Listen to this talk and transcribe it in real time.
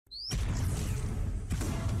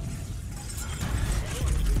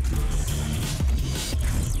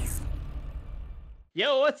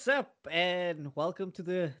Yo, what's up? And welcome to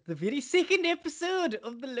the very second episode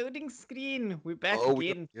of the loading screen. We're back Oh,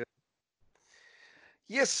 again. yeah.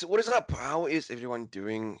 Yes, what is up? How is everyone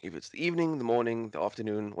doing? If it's the evening, the morning, the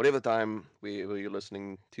afternoon, whatever time where you're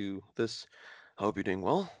listening to this, I hope you're doing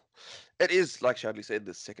well. It is, like Shadley said,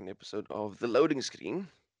 the second episode of the loading screen.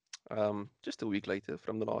 Just a week later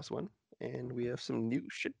from the last one, and we have some new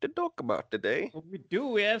shit to talk about today. What we do,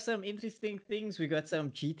 we have some interesting things. We got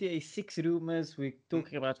some GTA 6 rumors. We're Mm.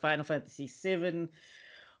 talking about Final Fantasy 7.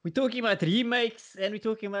 We're talking about remakes and we're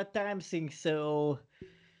talking about time sync. So,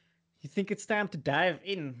 you think it's time to dive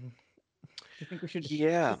in? Do you think we should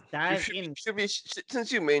Yeah, just dive in?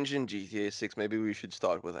 since you mentioned GTA 6, maybe we should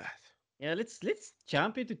start with that. Yeah, let's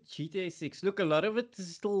jump into GTA 6. Look, a lot of it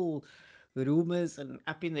is still rumors and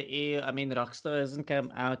up in the air. I mean, Rockstar hasn't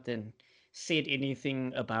come out and said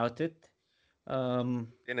anything about it.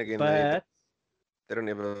 Then again, But they don't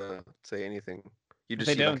ever say anything. You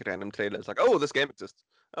just they see like don't. random trailers, like, oh, this game exists.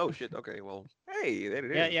 Oh shit, okay, well, hey, there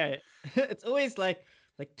it Yeah, is. yeah. It's always like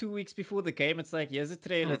 2 weeks before the game. It's like, here's a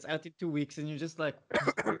trailer. Hmm. It's out in 2 weeks, and you're just like,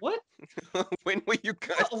 what? When were you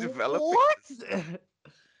guys developing What? this?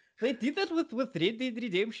 They did that with Red Dead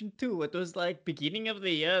Redemption 2. It was like beginning of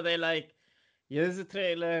the year. They're like, here's a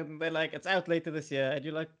trailer, and they're like, it's out later this year, and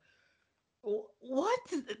you're like, What?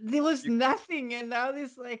 There was You nothing, and now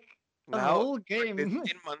there's like a now whole like there's game.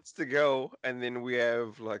 10 months to go, and then we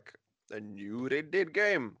have like a new Red Dead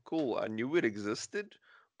game. Cool, I knew it existed,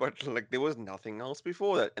 but like there was nothing else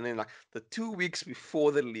before that. And then like the 2 weeks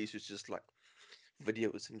before the release was just like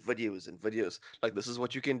videos and videos and videos. Like, this is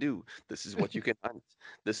what you can do. This is what you can hunt.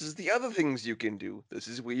 This is the other things you can do. This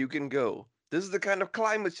is where you can go. This is the kind of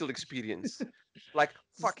climate you'll experience. Like,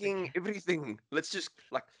 Just fucking everything. Let's just,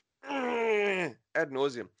 like, ad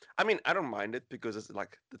nauseum. I mean, I don't mind it because it's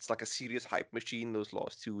like a serious hype machine those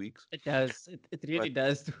last 2 weeks. it does. It really But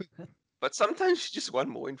does do that. but sometimes you just want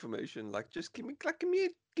more information. Like, just give me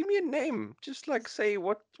a name. Just like say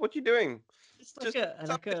what you're doing. Just like Just a like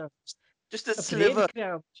something. a Just a a sliver.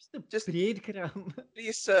 breadcrumb. Just a Just breadcrumb,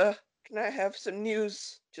 please, sir, can I have some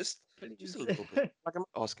news? Just a please. little bit. Like, I'm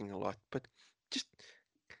not asking a lot, but just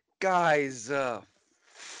guys,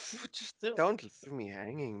 just so, don't leave me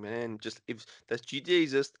hanging, man. Just if does GTA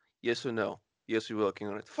exist? Yes or no? Yes, we're working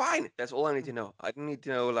on it. Fine. That's all I need to know. I don't need to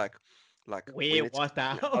know like where, when it's what,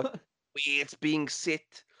 coming out, how? where it's being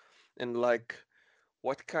set, and like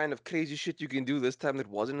what kind of crazy shit you can do this time that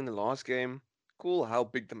wasn't in the last game. Cool, how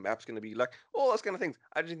big the map's gonna be, like all those kind of things.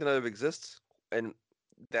 I just need to know if it exists, and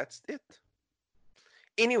that's it.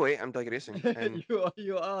 Anyway, I'm digressing, and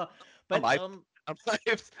You are, I'm but hyped. I'm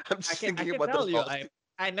hyped. I'm I just I thinking can about those tell you. last two.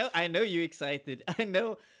 I know you excited. I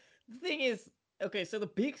know. The thing is, okay. So the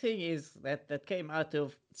big thing is that came out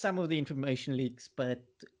of some of the information leaks, but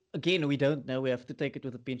again, we don't know. We have to take it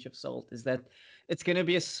with a pinch of salt. Is that it's going to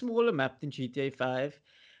be a smaller map than GTA 5,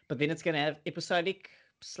 but then it's going to have episodic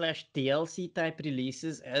slash DLC type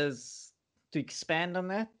releases as to expand on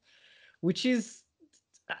that, which is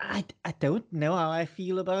I don't know how I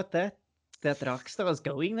feel about that. That Rockstar is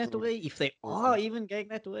going that Mm, way, if they mm, are even going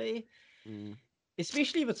that way, mm.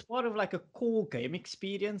 especially if it's part of like a core game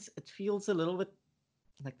experience, it feels a little bit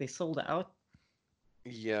like they sold out.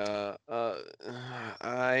 Yeah,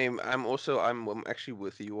 I'm actually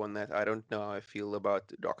with you on that. I don't know how I feel about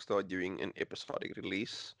Rockstar doing an episodic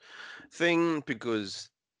release thing because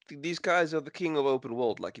these guys are the king of open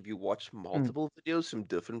world. Like, if you watch Mm. multiple videos from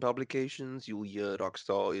different publications, you'll hear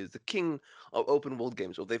Rockstar is the king of open world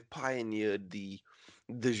games, or they've pioneered the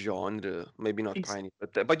genre. Maybe not Ex- pioneered,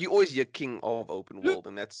 but you always hear king of open world, Look,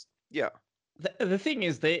 and that's yeah. the thing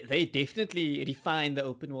is, they definitely refined the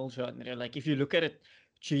open world genre. Like if you look at it,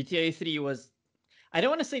 GTA 3 was, I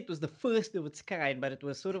don't want to say it was the first of its kind, but it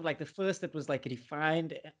was sort of like the first that was like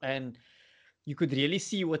refined, and you could really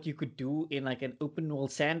see what you could do in like an open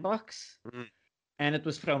world sandbox. Mm. And it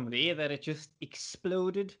was from there that it just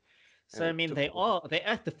exploded. And So I it mean, took off. they're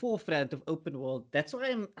at the forefront of open world. That's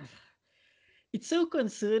why I'm. It's so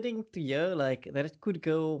concerning to hear like that it could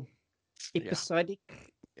go Yeah. episodic.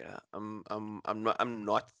 Yeah, I'm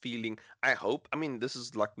not feeling. I hope. I mean, this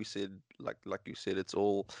is like we said, like you said, it's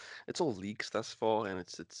all leaks thus far, and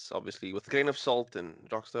it's obviously with a grain of salt, and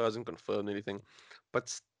Rockstar hasn't confirmed anything,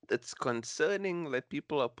 but it's concerning that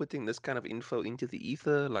people are putting this kind of info into the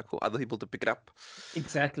ether, like for other people to pick it up,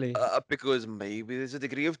 Exactly. because maybe there's a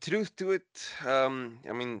degree of truth to it. I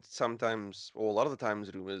mean, sometimes, or a lot of the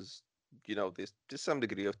times, rumors, there's some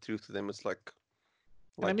degree of truth to them. It's like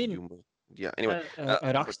And I mean, humor. Yeah. Anyway, but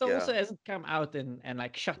Rockstar yeah. also hasn't come out and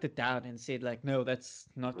like shut it down and said like, no, that's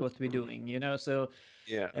not what we're doing. You know. So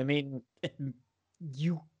Yeah. I mean,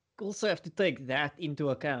 you. also have to take that into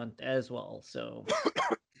account as well. So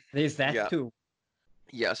there's that Yeah, too.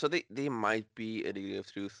 yeah. So they might be a degree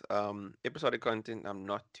of truth. Episodic content I'm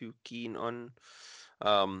not too keen on.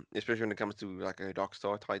 Especially when it comes to like a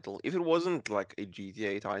Rockstar title. If it wasn't like a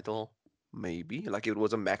GTA title, maybe. Like if it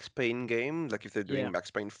was a Max Payne game, like if they're Yeah, doing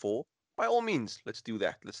Max Payne 4, by all means, let's do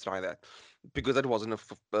that. Let's try that. Because that wasn't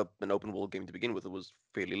an open world game to begin with. It was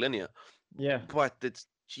fairly linear. yeah. But it's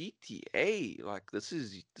GTA. Like this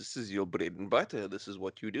is your bread and butter. This is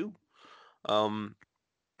what you do. Um,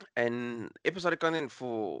 and episodic content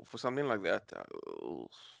for something like that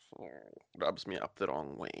rubs me up the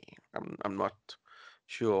wrong way. I'm not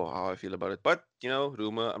sure how I feel about it, but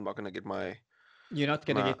rumor. You're not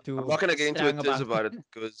gonna get I'm too not gonna get into a strong tiz about about it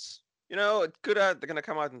because it could they're gonna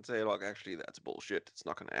come out and say, look, actually that's bullshit. It's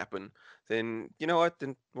not gonna happen. Then you know what?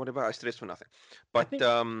 Then whatever. I stress for nothing. I But think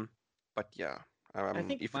yeah. I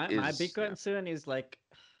think If it my big is, yeah. concern is like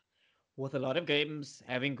with a lot of games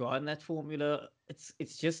having gone that formula,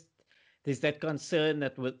 it's just there's that concern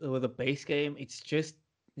that with a base game, it's just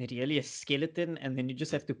really a skeleton, and then you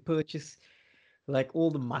just have to purchase like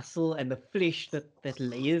all the muscle and the flesh that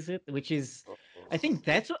layers it, which is, I think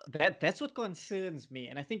that's what concerns me,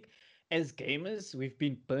 and I think as gamers we've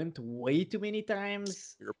been burnt way too many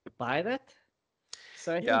times by that.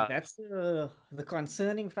 So I think Yeah, that's the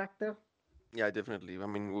concerning factor. yeah, definitely. I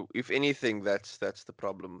mean, if anything, that's the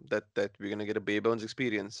problem. That we're gonna get a bare bones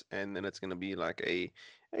experience, and then it's gonna be like hey,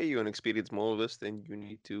 you wanna experience more of this, then you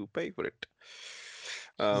need to pay for it.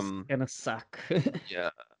 Which is Um, gonna suck. yeah.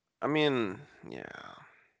 I mean, yeah.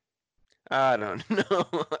 I don't know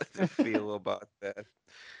what to feel about that.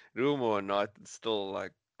 Rumor or not, it's still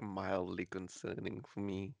like mildly concerning for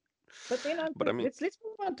me. But then But I mean, let's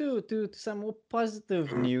move on to some more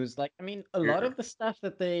positive news. Like, I mean, a lot yeah, of the stuff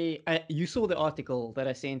that you saw the article that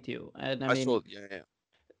I sent you, and I I saw. mean, Yeah, yeah.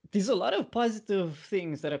 there's a lot of positive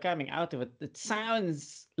things that are coming out of it. It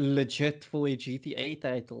sounds legit for a GTA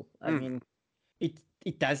title. I Mm, mean,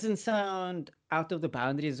 it doesn't sound out of the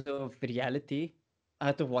boundaries of reality,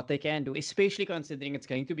 out of what they can do, especially considering it's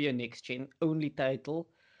going to be a next gen only title.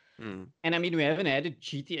 mm, And I mean, we haven't had a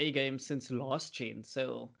GTA game since last gen,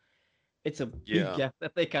 so it's a big yeah. gap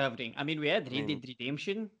that they're covering. I mean, we had I Red mean, Dead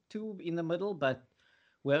Redemption 2 in the middle, but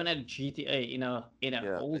we haven't had a GTA in a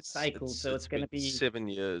yeah, whole it's cycle, it's so it's it's been gonna be 7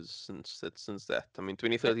 years since that. I mean,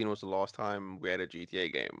 I, 2013 was the last time we had a GTA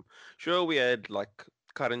game. Sure, we had like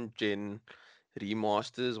current gen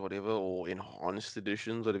remasters, whatever, or enhanced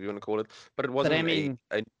editions, whatever you want to call it, but it but I wasn't mean,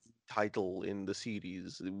 a title in the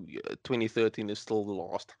series. 2013 is still the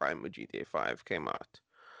last time a GTA 5 came out,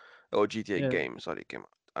 or GTA yeah, game, sorry, came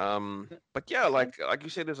out. But yeah, and like you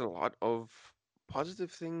said, there's a lot of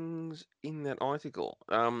positive things in that article.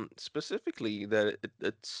 Specifically that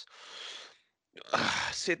it's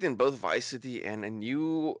set in both Vice City and a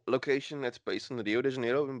new location that's based on Rio de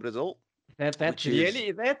Janeiro in Brazil, that which is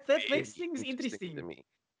really that makes very things interesting to interesting. me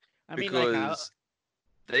I mean, like how because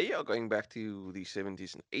they are going back to the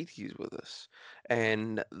 70s and 80s with us.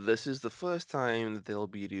 And this is the first time that they'll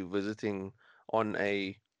be revisiting on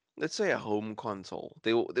let's say, a home console.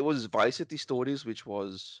 There was Vice City Stories, which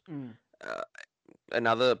was mm, uh,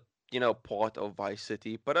 another part of Vice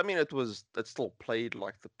City, but I mean it still played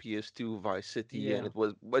like the PS2 Vice City, and yeah, it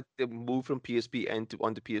was but they moved from PSP and to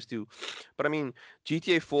onto PS2. But I mean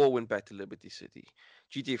GTA 4 went back to Liberty City,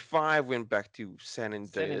 GTA 5 went back to San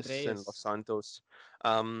San Andreas and Los Andreas. Santos.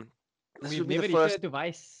 Um, this We've would be the never first. returned to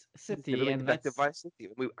Vice We've never City, been and back to that's Vice City.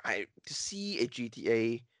 To see a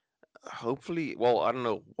GTA, hopefully, well, I don't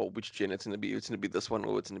know which gen it's gonna be. It's gonna be this one,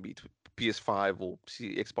 or it's gonna be PS5 or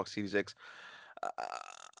Xbox Series X. uh,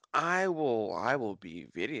 I will be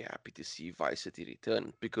very happy to see Vice City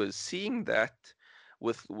return because seeing that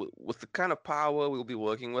with the kind of power we'll be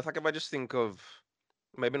working with, like if I just think of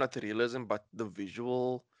maybe not the realism, but the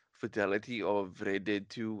visual fidelity of Red Dead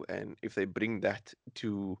 2, and if they bring that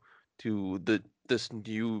to this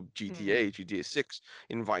new mm, GTA 6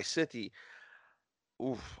 in Vice City,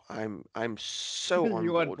 oof, I'm so on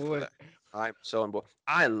you on board for board. that. I'm so on board.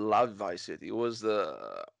 I loved Vice City. It was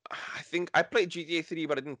I think I played GTA 3,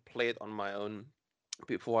 but I didn't play it on my own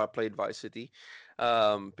before I played Vice City,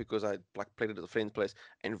 because I like played it at a friend's place,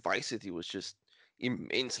 and Vice City was just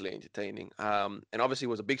immensely entertaining. And obviously it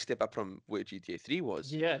was a big step up from where GTA 3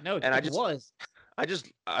 was, Yeah, no, and it was.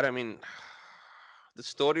 I don't mean. The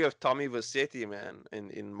story of Tommy Vercetti, man,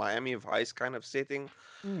 in Miami Vice kind of setting.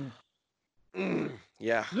 Mm.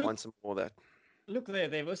 Yeah, Look, want some more of that. Look,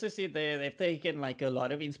 they've also said they've taken like a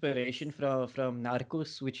lot of inspiration from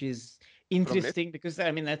Narcos, which is From Net, interesting because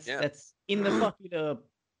I mean yeah. that's in the popular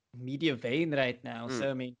media vein right now. Mm, So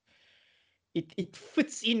I mean, it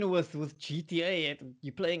fits in with GTA, and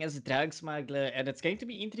you're playing as a drug smuggler, and it's going to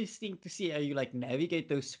be interesting to see how you like navigate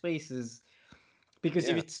those spaces. Because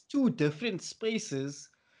if Yeah. it's two different spaces,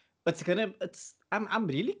 I'm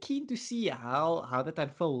really keen to see how that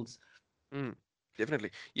unfolds. Mm,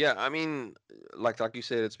 definitely. Yeah, I mean, like you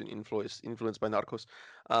said, it's been influenced by Narcos.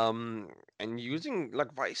 And using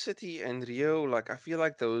like Vice City and Rio, like I feel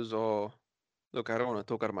like those are, look, I don't want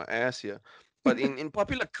to talk out of my ass here, but in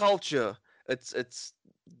popular culture, it's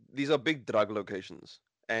these are big drug locations.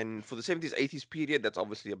 And for the 70s, 80s period, that's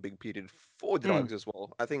obviously a big period for Mm, drugs as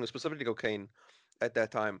well. I think specifically cocaine at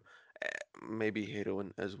that time, eh, maybe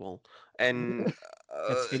heroin as well. And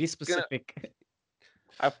that's very it's gonna specific.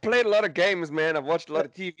 I've played a lot of games, man. I've watched a lot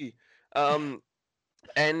of TV. Um,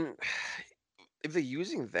 and if they're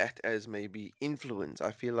using that as maybe influence,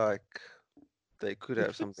 I feel like they could It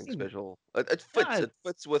have fits something in. special. It fits. Yeah, It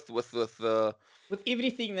fits with with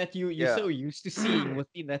everything that you're yeah so used to seeing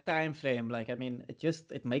within that time frame. Like, I mean,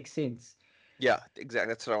 it makes sense. yeah exactly.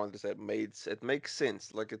 That's what I wanted to say. It makes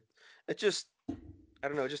sense. Like it just I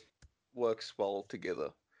don't know. It just works well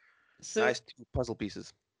together. So Nice two puzzle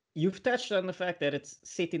pieces. you've touched on the fact that it's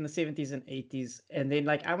set in the 70s and 80s, and then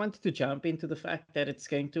like I wanted to jump into the fact that it's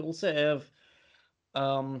going to also have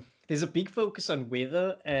there's a big focus on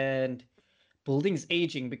weather and buildings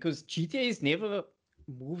aging because GTA has never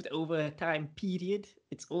moved over a time period.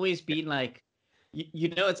 It's always been like,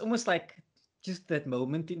 it's almost like just that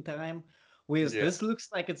moment in time. Whereas Yeah. this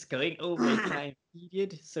looks like it's going over a time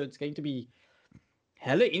period, so it's going to be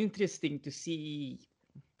hella interesting to see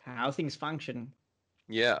how things function.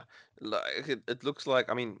 Yeah, like it looks like.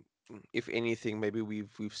 I mean, if anything, maybe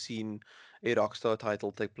we've seen a Rockstar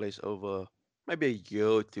title take place over maybe a year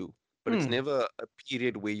or two, but it's Hmm, never a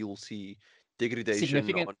period where you'll see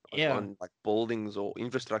degradation significant, yeah. on like buildings or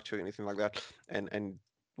infrastructure or anything like that, and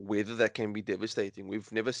whether that can be devastating.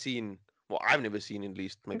 We've never seen. Well, I've never seen at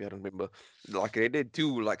least. Maybe I don't remember. Like Red Dead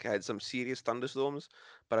 2, like had some serious thunderstorms,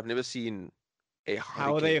 but I've never seen a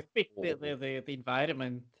How they hurricane. affect Or the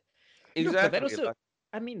environment. Look, but that exactly, also, like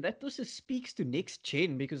I mean, that also speaks to next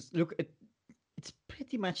gen because look, it's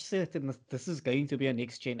pretty much certain that this is going to be a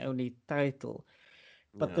next gen only title.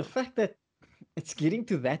 But the yeah. fact that it's getting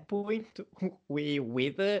to that point where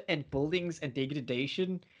weather and buildings and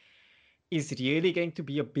degradation is really going to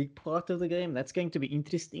be a big part of the game, that's going to be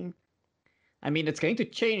interesting. I mean, it's going to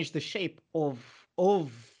change the shape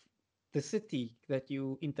of the city that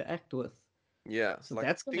you interact with. Yeah, So like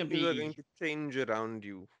that's going to things are going be to change around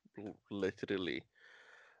you, literally.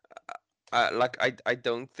 I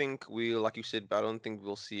don't think we'll, like you said, but I don't think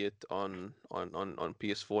we'll see it on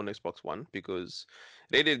PS4 and Xbox One because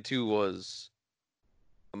Red Dead 2 was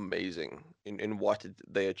amazing in what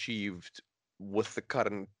they achieved with the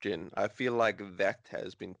current gen. I feel like that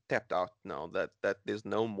has been tapped out now. That there's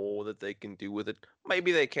no more that they can do with it.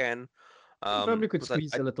 Maybe they can, probably could because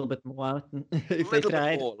squeeze I a little bit more out a if they little bit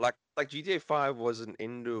tried. more like GTA 5 was an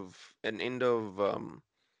end of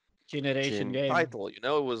Generation gen game. title. It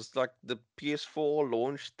was like the PS4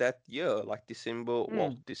 launched that year, like December,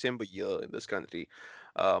 well, Hmm. December year in this country.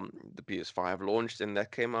 The PS5 launched, and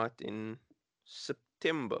that came out in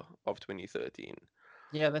September of 2013.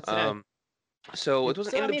 Yeah, that's right. Um, so it was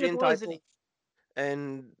an So I end of mean, it gen was title,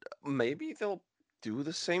 and maybe they'll do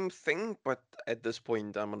the same thing, but at this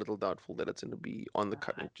point, I'm a little doubtful that it's going to be on the uh,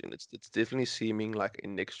 current gen. It's definitely seeming like a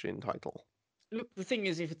next gen title. look. The thing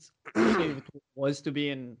is, if it was to be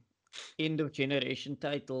an end of generation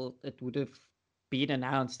title, it would have been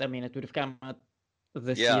announced. I mean, it would have come out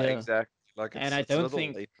this Yeah, year, exactly. Like and I it's a don't little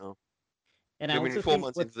think. late now. And I I mean, also 4 think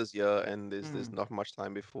months with. into this year, and there's Hmm, not much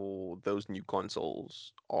time before those new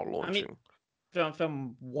consoles are I mean, launching.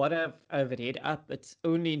 from what I've read up, it's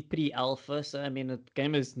only in pre-alpha. So I mean, the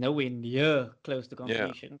game is nowhere near close to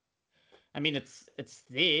Yeah, completion. I mean, it's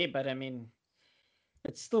there, but I mean,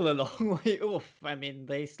 it's still a long way off. I mean,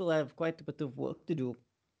 they still have quite a bit of work to do.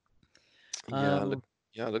 yeah. Um, Look.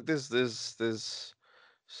 There's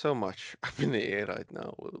so much up in the air right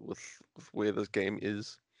now with where this game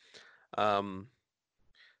is. Um,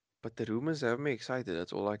 but the rumors have me excited.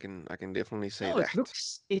 That's all I can definitely say no, that.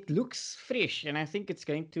 it looks fresh, and I think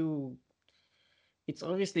it's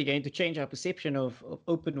obviously going to change our perception of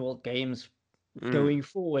open world games Mm, going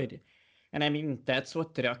forward. And I mean, that's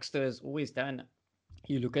what Rockstar has always done.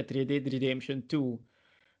 You look at Red Dead Redemption 2,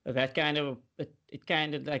 that it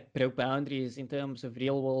kind of like broke boundaries in terms of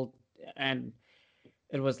real world, and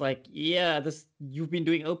it was like, yeah, this you've been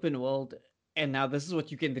doing open world, and now this is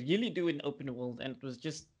what you can really do in open world, and it was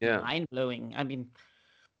just yeah. mind blowing. I mean,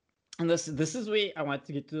 and this is where I want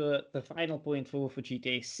to get to the final point for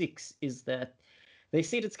GTA 6 is that They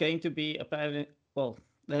said it's going to be a well,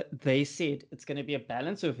 they said it's going to be a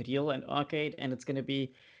balance of real and arcade, and it's going to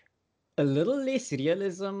be a little less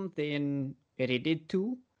realism than Red Dead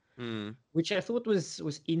 2, Hmm. which I thought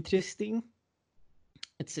was interesting.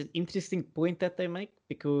 It's an interesting point that they make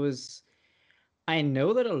because I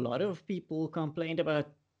know that a lot of people complained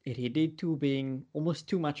about Red Dead 2 being almost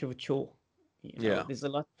too much of a chore. Yeah. There's a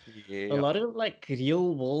Yeah. lot of like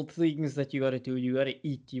real world things that you got to do. You got to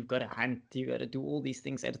eat, you've got to hunt, you got to do all these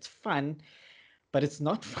things, and it's fun, but it's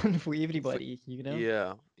not fun for For, everybody.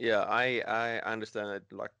 yeah. Yeah. I understand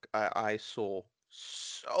it. Like I saw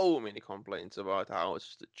so many complaints about how it's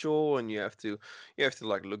just a chore and you have to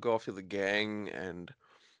like look after the gang and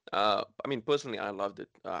I mean, personally, I loved it.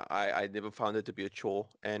 I never found it to be a chore,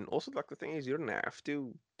 and also like the thing is, you don't have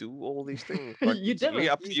to do all these things. Like You it's really don't.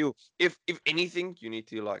 up to you. If anything, you need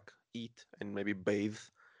to like eat and maybe bathe,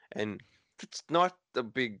 and it's not a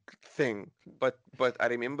big thing. But I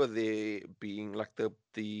remember there being like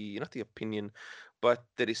the not the opinion, but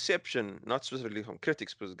the reception, not specifically from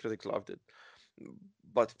critics, because the critics loved it,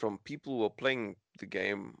 but from people who were playing the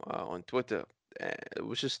game on Twitter, it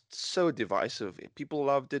was just so divisive. People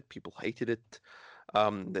loved it, people hated it.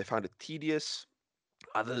 They found it tedious.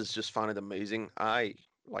 Others just found it amazing.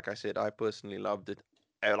 Like I said, I personally loved it.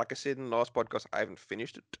 Like I said in the last podcast, I haven't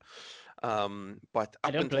finished it. But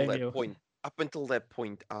I don't blame you. up until that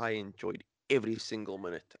point, I enjoyed every single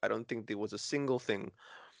minute. I don't think there was a single thing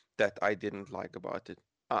that I didn't like about it.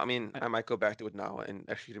 I mean, I- I might go back to it now and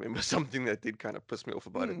actually remember something that did kind of piss me off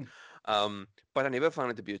about it. hmm. But I never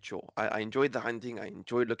found it to be a chore. I enjoyed the hunting. I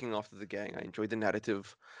enjoyed looking after the gang. I enjoyed the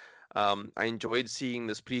narrative. I enjoyed seeing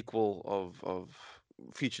this prequel of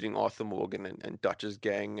featuring Arthur Morgan and Dutch's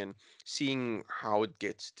gang and seeing how it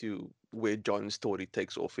gets to where John's story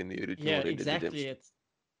takes off in the original Yeah, Red Dead exactly. Redemption.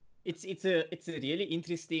 It's a really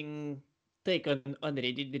interesting take on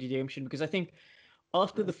Red Dead Redemption because I think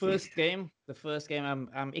after the first game,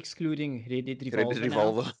 I'm excluding Red Dead Red Dead Revolver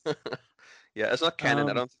now. Revolver. Yeah, it's not canon.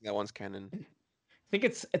 I Um, don't think that one's canon. I think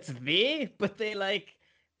it's there, but they like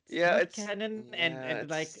it's Yeah, not it's canon, and yeah,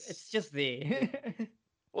 like it's it's just there.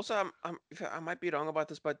 also I might be wrong about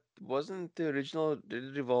this, but wasn't the original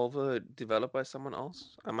Revolver developed by someone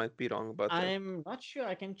else? I might be wrong about that. I'm not sure.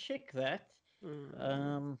 I can check that. Mm,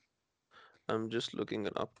 Um, I'm just looking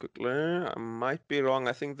it up quickly. I might be wrong.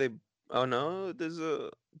 I think they. Oh no, oh,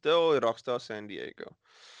 Rockstar San Diego.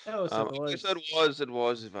 oh, so it Okay, so was. it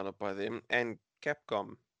was developed by them and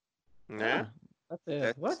Capcom. Yeah, Ah, that's a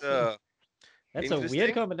that's what? That's a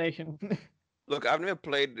weird interesting. combination. Look, I've never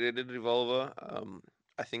played Red Dead Revolver.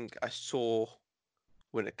 I think I saw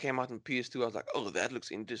when it came out on PS2. I was like, oh, that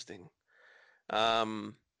looks interesting.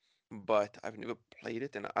 Um, but I've never played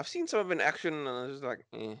it, and I've seen some of it in action, and I was just like,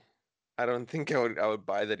 I don't think I would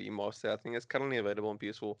buy the remaster. I think it's currently available on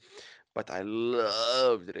PS4. But I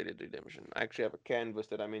loved Red Dead Redemption. I actually have a canvas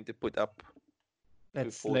that I meant to put up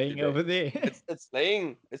That's before laying today. over there. It's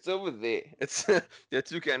laying. It's over there. It's there are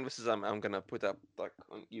two canvases I'm gonna put up like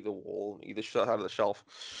on either wall, either side of the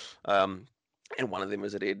shelf. And one of them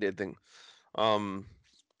is a Red Dead thing. Um,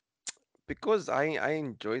 because I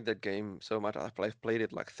enjoyed that game so much. I've played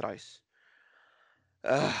it like thrice.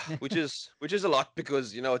 Which is a lot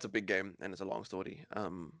because it's a big game and it's a long story.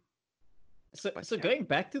 But So yeah, going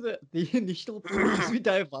back to the initial point, because we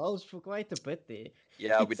divulged for quite a bit there.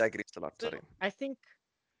 yeah, we It's digressed a lot. Sorry. so I think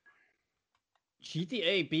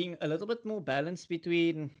GTA being a little bit more balanced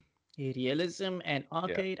between realism and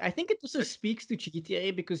Yeah, arcade. I think it also But speaks to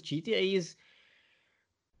GTA because GTA is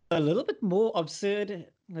a little bit more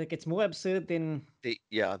absurd. Like it's more absurd than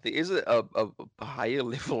there is a higher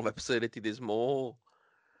level of absurdity. There's more.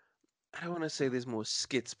 I don't want to say there's more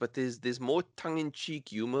skits, but there's more tongue-in-cheek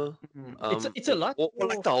humor. it's a lot Or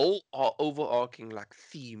like more the whole overarching like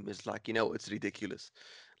theme is like it's ridiculous.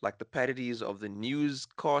 Like the parodies of the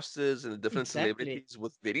newscasters and the different exactly, celebrities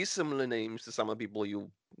with very similar names to some of the people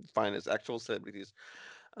you find as actual celebrities.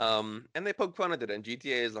 And they poke fun at it, and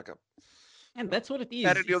GTA is like a and that's what it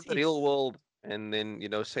is. parody It's of the real it's world. And then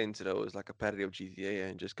Saints Row is like a parody of GTA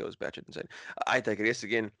and just goes batshit insane. I digress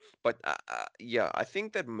again, but yeah, I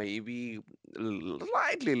think that maybe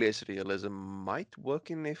slightly less realism might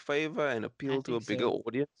work in their favor and I appeal to a think bigger so.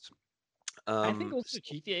 audience. I think also Still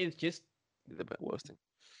GTA is just worst thing.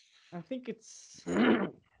 I think it's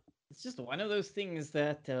just one of those things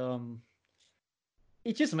that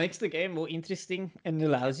it just makes the game more interesting and Yeah,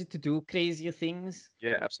 allows you to do crazier things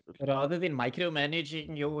yeah, absolutely. rather than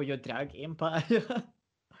micromanaging your drug empire.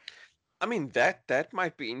 I mean that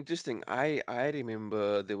might be interesting. I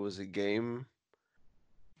remember there was a game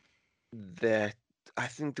that I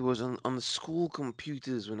think there was on the school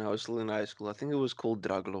computers when I was still in high school. I think it was called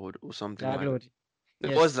Drug Lord or something like that. Draglord.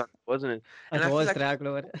 It was Yes, that, wasn't it? And it I feel was like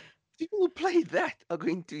Draglord. people who play that are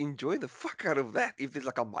going to enjoy the fuck out of that. If there's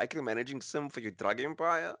like a micromanaging sim for your drug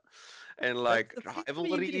empire and like That's going to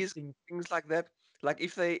be rivalries, interesting. things like that. Like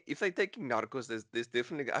if they taking Narcos, there's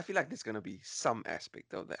definitely I feel like there's gonna be some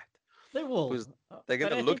aspect of that They because will, they're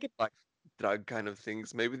but gonna I look think it. like drug kind of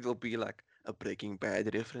things. Maybe there'll be like a Breaking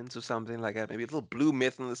Bad reference or something like that. Maybe a little blue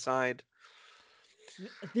myth on the side.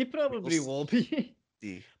 They We'll probably will be.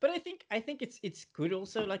 see. But I think it's good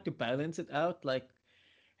also like to balance it out, like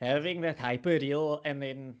having that hyper real and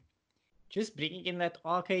then just bringing in that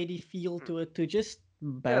arcadey feel Hmm. to it to just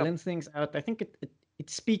Yeah. balance things out. I think it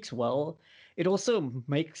speaks well. It also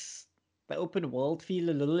makes the open world feel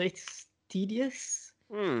a little less tedious.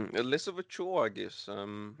 Less of a chore, I guess. I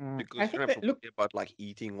Because you don't think have to that look, worry about like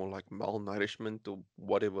eating or like malnourishment or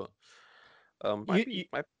whatever. you, you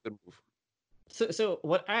Might be a good move. so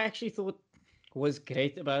what I actually thought was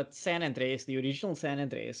great about San Andreas, the original San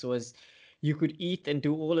Andreas, was you could eat and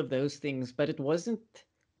do all of those things, but it wasn't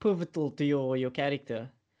pivotal to your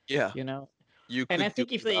character, Yeah, you know. you And I could do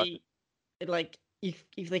think if without. they like if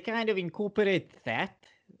they kind of incorporate that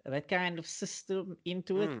kind of system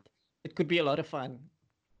into it, Mm. it could be a lot of fun.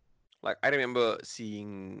 Like I remember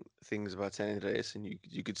seeing things about San Andreas, and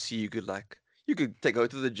you could see you could take go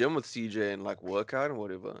to the gym with CJ and like work out and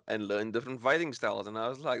whatever, and learn different fighting styles. And I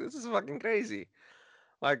was like, this is fucking crazy.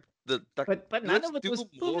 Like But none let's of it do was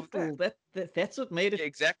more of that. pivotal. That's what made Yeah,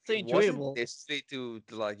 it so exactly. It wasn't enjoyable. necessary to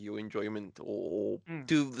like your enjoyment or Mm.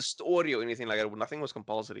 to the story or anything like that. Nothing was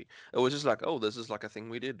compulsory. It was just like, oh, this is like a thing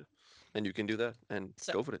we did, and you can do that and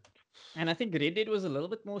So, go for it. and I think Red Dead was a little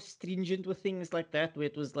bit more stringent with things like that, where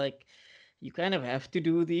it was like you kind of have to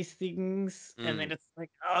do these things, and then Mm. it's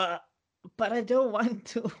like, but I don't want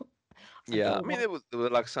to. I Yeah, I don't mean want. there were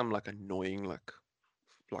like some like annoying like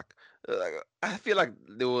I feel like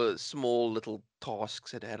there were small little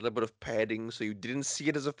tasks that had a little bit of padding, so you didn't see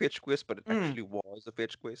it as a fetch quest, but it Mm. actually was a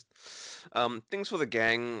fetch quest. Things for the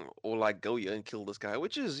gang or like go here and kill this guy,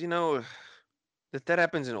 which is that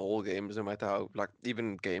happens in all games, no matter how like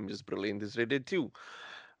even games as brilliant as Red Dead 2.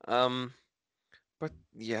 Um, but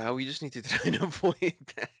yeah, we just need to try and avoid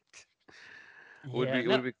that. Yeah, It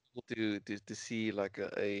would no. be cool to see like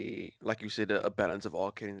like you said a balance of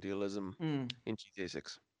arcade and realism Mm. in GTA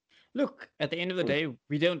 6. Look, at the end of the Mm. day,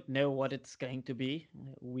 we don't know what it's going to be.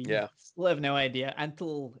 We Yeah, still have no idea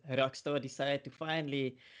until Rockstar decide to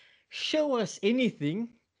finally show us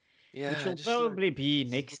anything, which yeah, will just like probably be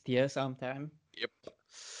next year sometime. yep,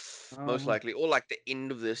 most Um, likely, or like the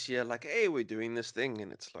end of this year, like hey, we're doing this thing,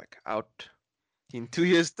 and it's like out in 2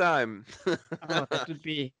 years' time. oh, that would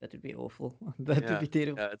be awful. That would Yeah, be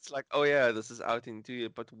terrible. yeah, it's like, oh yeah, this is out in 2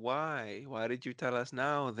 years, but why? Why did you tell us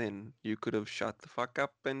now then? You could have shut the fuck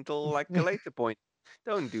up until like a later point.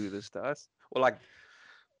 Don't do this to us. Or like,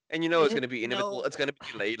 and you know it's gonna be inevitable. No, It's gonna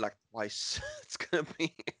be delayed like twice. It's gonna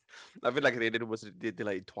be. I feel like Reddit was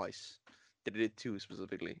delayed twice. They did it two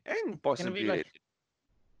specifically, and it's gonna be possibly like, Reddit.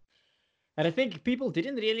 and I think people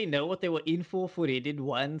didn't really know what they were in for Reddit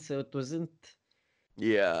one, so it wasn't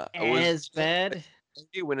Yeah, it was. as bad.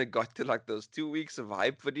 Only when it got to like those 2 weeks of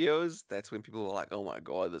hype videos, that's when people were like, "Oh my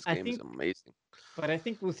god, this I game is think, amazing." but I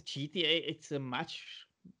think with GTA, it's a much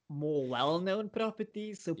more well-known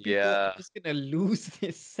property, so people are Yeah, just gonna lose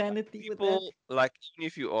their sanity with that. people like even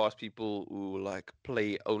if you ask people who like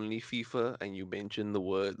play only FIFA and you mention the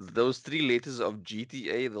word those three letters of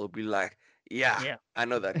GTA, they'll be like, "Yeah, Yeah. I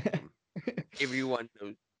know that game." Everyone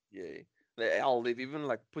knows. Yeah, hell, they've even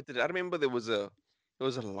like put it. I remember there was a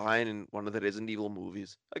line in one of the Resident Evil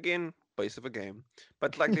movies. Again, based of a game,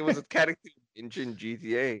 but like there was a character mentioned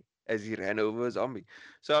GTA as he ran over a zombie.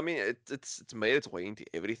 So I mean, it's made its way into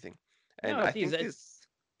everything, and No, I it is. think there's It's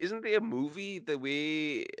isn't there a movie the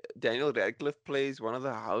way Daniel Radcliffe plays one of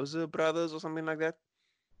the Hauser brothers or something like that?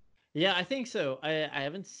 yeah, I think so. I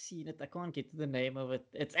haven't seen it. I can't get to the name of it.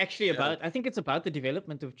 It's actually Yeah. about. I think it's about the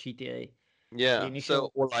development of GTA. The Yeah, so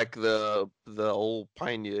initial. or like the whole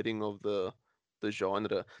pioneering of the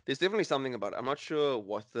genre. There's definitely something about it. I'm not sure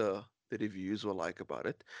what the reviews were like about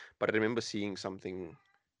it, but I remember seeing something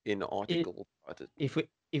in an It, article about it. if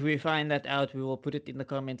we find that out, we will put it in the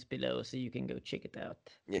comments below so you can go check it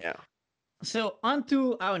out. Yeah. So on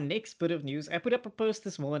to our next bit of news. I put up a post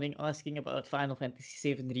this morning asking about Final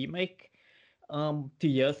Fantasy VII Remake. To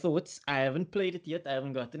your thoughts. I haven't played it yet. I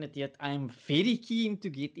haven't gotten it yet. I'm very keen to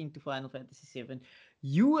get into Final Fantasy VII.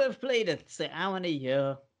 You have played it, so I want to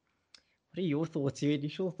hear what are your thoughts, your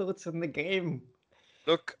initial thoughts on the game.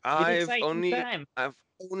 Look, Very exciting time. I've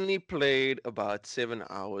only played about 7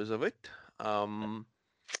 hours of it.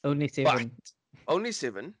 Only but 7. only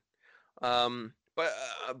seven.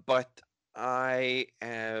 But I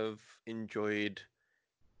have enjoyed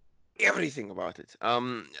everything about it.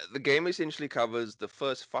 The game essentially covers the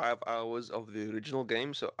first 5 hours of the original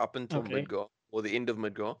game, so up until Okay. Midgar or the end of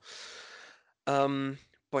Midgar. Um,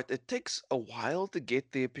 but it takes a while to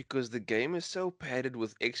get there because the game is so padded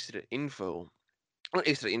with extra info. Not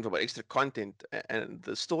extra info, but extra content, and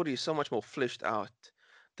the story is so much more fleshed out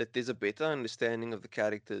that there's a better understanding of the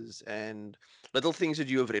characters and little things that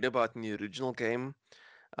you have read about in the original game.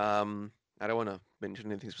 I don't want to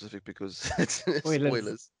mention anything specific because it's Spoilers.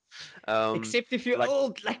 spoilers. Um, Except if you're like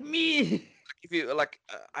old, like me. if you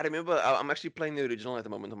I remember I'm actually playing the original at the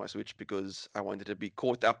moment on my Switch because I wanted to be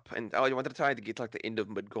caught up and I wanted to try to get like the end of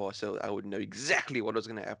Midgar so I would know exactly what was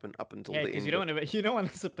going to happen up until Yeah, the because end of. you don't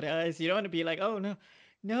want to surprise. You don't want to be like, oh no,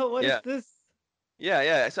 no, what is Yeah, this?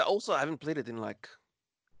 yeah. So also I haven't played it in like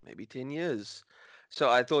maybe 10 years. So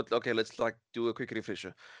I thought, okay, let's like do a quick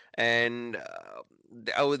refresher. And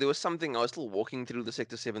there was something, I was still walking through the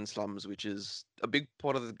Sector 7 slums, which is a big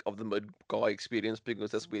part of the mid guy experience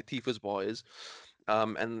because that's where Tifa's bar is.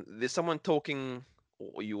 And there's someone talking,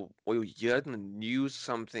 or you hear in the news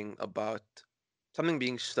something about something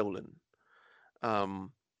being stolen.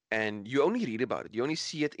 Um, and you only read about it, you only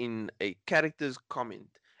see it in a character's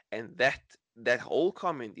comment. And that whole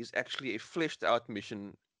comment is actually a fleshed out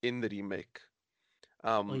mission in the remake.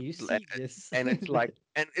 Oh, you And see this.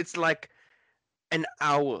 it's like an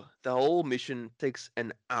hour. The whole mission takes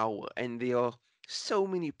an hour, and there are so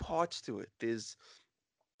many parts to it.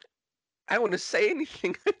 I don't want to say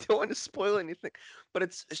anything. I don't want to spoil anything, but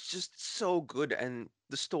it's just so good, and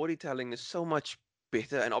the storytelling is so much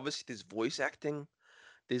better. And obviously, there's voice acting.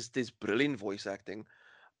 There's brilliant voice acting.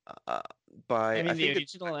 Uh, I by I mean, the think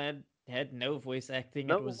original had no voice acting.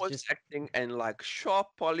 It no was voice just acting and like sharp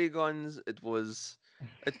polygons. It was,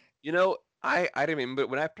 it, I remember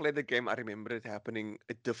when I played the game. I remember it happening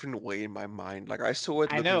a different way in my mind. Like I saw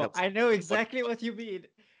it looking up, I know but exactly what you mean.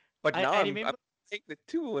 now I I'm remember playing the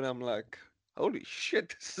two and I'm like, holy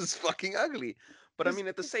shit, this is fucking ugly. But I because mean,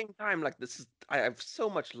 at the same time, like I have so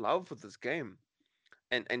much love for this game,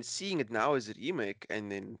 and seeing it now as a remake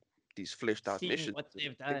and then these fleshed out seeing missions what and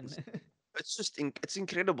they've done. things, it's just it's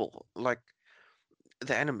incredible. Like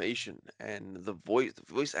the animation and the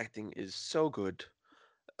voice acting is so good.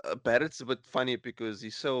 Barrett's a bit funny because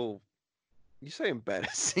he's so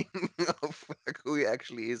embarrassing of like who he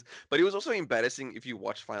actually is. But he was also embarrassing if you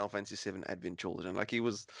watch Final Fantasy VII Advent Children. Like he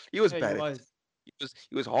was No, he Barrett. was.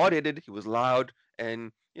 He was hard headed. He was loud,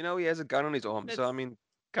 and he has a gun on his arm. So I That's mean,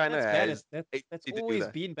 kind of that's Barrett. has That's agency to do always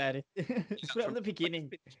that. been Barrett From from the like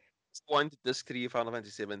beginning. disc 1 to disc 3 Final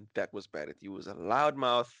Fantasy VII, that was Barrett. He was a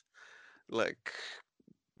loudmouth, like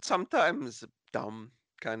sometimes dumb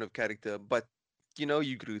kind of character, but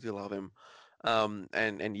you grew to love him,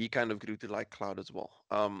 and he kind of grew to like Cloud as well.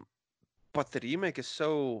 But the remake is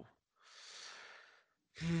so.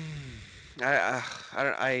 I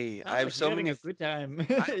don't I Sounds have like so you're having many. a good time.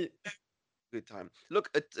 I have a good time. Look,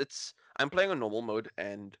 it's I'm playing on normal mode,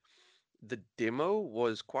 and the demo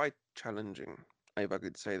was quite challenging, if I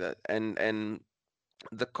could say that, and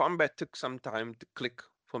the combat took some time to click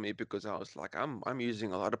for me because I was like, I'm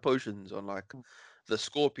using a lot of potions on like the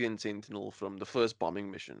Scorpion Sentinel from the first bombing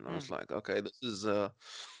mission. I Hmm. was like, okay, this is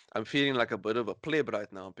I'm feeling like a bit of a pleb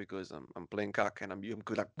right now because I'm playing cuck and I'm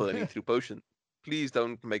good like burning through potions. Please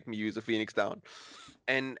don't make me use a Phoenix down.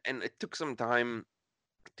 And it took some time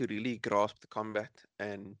to really grasp the combat,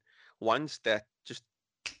 and once that just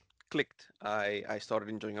clicked, I started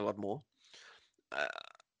enjoying it a lot more. Uh,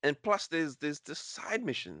 and plus, there's the side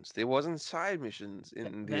missions. There wasn't side missions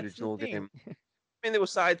in the That's the original thing. game. I mean, there were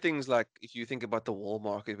side things like if you think about the wall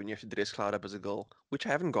market when you have to dress Cloud up as a girl, which I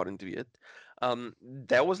haven't got into yet.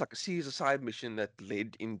 That was like a series of side mission that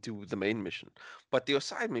led into the main mission. But there are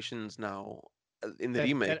side missions now in the That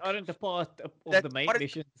remake aren't a part of that the main aren't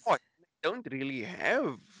missions. what don't really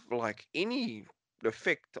have like any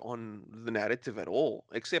effect on the narrative at all,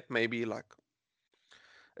 except maybe like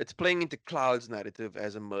it's playing into Cloud's narrative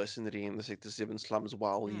as a mercenary in the Sector 7 slums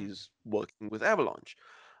while Hmm. he's working with Avalanche.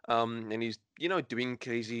 And he's, doing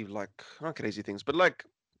crazy, like, not crazy things, but like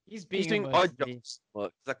He's he's being a doing odd mercenary. jobs.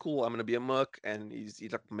 Like, he's like, cool, I'm gonna be a merc, and he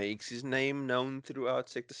like makes his name known throughout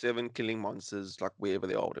Sector 7, killing monsters like wherever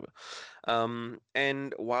they are, whatever.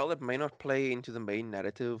 And while it may not play into the main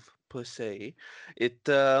narrative per se, it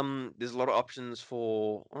there's a lot of options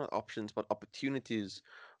for not options, but opportunities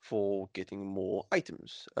for getting more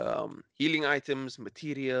items, healing items,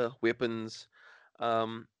 materia, weapons,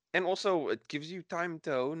 and also it gives you time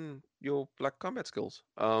to hone your like combat skills.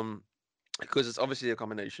 Because it's obviously a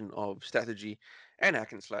combination of strategy and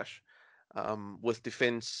hack and slash, with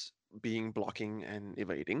defense being blocking and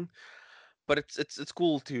evading. But it's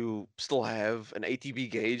cool to still have an ATB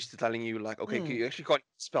gauge to telling you like, okay, Mm, you actually can't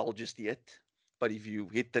spell just yet, but if you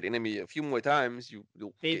hit that enemy a few more times,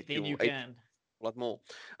 you'll get then your you AP can. a lot more.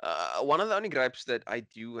 One of the only gripes that I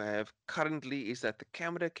do have currently is that the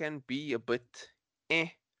camera can be a bit eh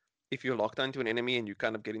if you're locked onto an enemy and you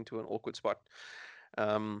kind of get into an awkward spot,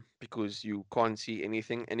 because you can't see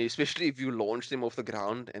anything, and especially if you launch them off the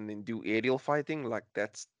ground and then do aerial fighting, like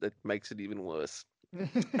that makes it even worse.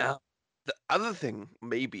 Uh, the other thing,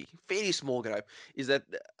 maybe very small gripe, is that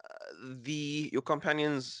the your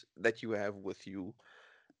companions that you have with you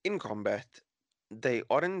in combat, they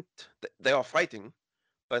are fighting,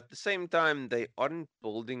 but at the same time they aren't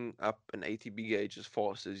building up an ATB gauge as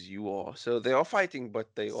fast as you are. So they are fighting,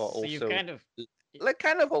 but they are so you also kind of like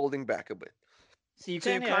kind of holding back a bit. so you So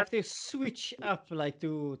you kind of can't, have to switch up like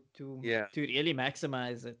yeah, to really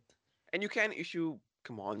maximize it. and you can issue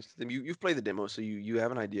commands to them. You've played the demo, so you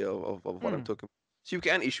have an idea of what I'm Mm, talking about. So you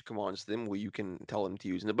can issue commands to them where you can tell them to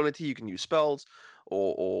use an ability, you can use spells,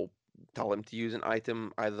 or tell them to use an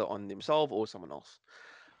item either on themselves or someone else.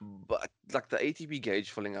 But like the ATP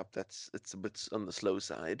gauge filling up, it's a bit on the slow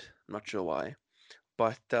side. Not sure why,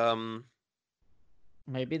 but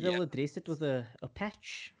maybe yeah, they'll address it with a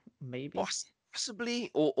patch. Maybe.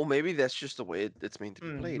 possibly, or maybe that's just the way it's meant to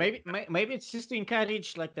be played. Maybe it's just to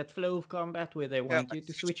encourage like that flow of combat where they Yeah, want you like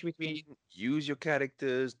to switch switch between. between, use your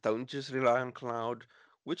characters, don't just rely on Cloud,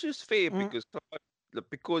 which is fair Mm, because Cloud,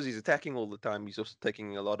 because he's attacking all the time, he's also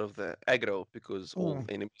taking a lot of the aggro because all mm.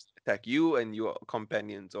 enemies attack you and your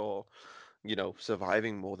companions are,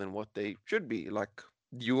 surviving more than what they should be. Like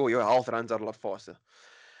your health runs out a lot faster.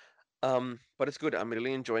 But it's good. I'm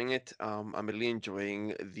really enjoying it. I'm really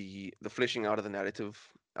enjoying the fleshing out of the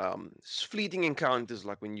narrative. Fleeting encounters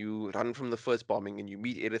like when you run from the first bombing and you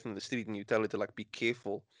meet Edith in the street and you tell her to like be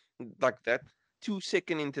careful, like that 2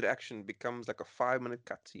 second interaction becomes like a 5 minute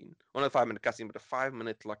cutscene. Well, not a 5 minute cutscene, but a 5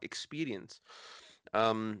 minute like experience.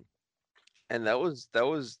 Um, and that was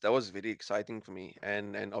very exciting for me,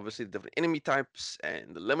 and obviously the different enemy types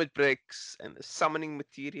and the limit breaks and the summoning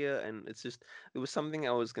materia, and it's just it was something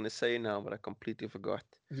I was going to say now but I completely forgot.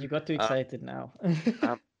 You got too uh, excited now.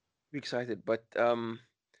 I'm excited, but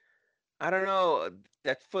I don't know,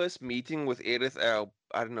 that first meeting with Edith, I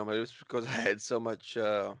don't know, maybe it's because I had so much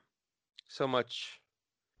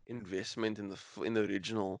investment in the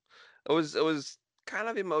original. It was kind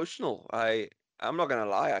of emotional. I'm not gonna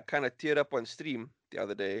lie, I kind of teared up on stream the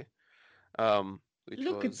other day, which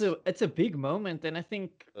Look, was it's a big moment, and I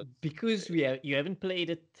think because very. you haven't played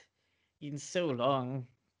it in so long.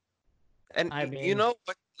 And I you mean, know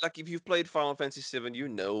what? Like if you've played Final Fantasy VII, you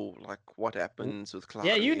know like what w- happens with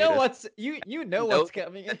yeah, Cloud and you know You know what's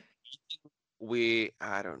coming. that we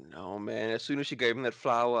I don't know, man. As soon as she gave him that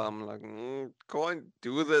flower, I'm like, can't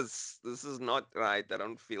do this. This is not right. I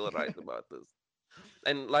don't feel right about this.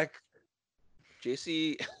 And like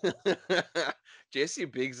Jesse, Jesse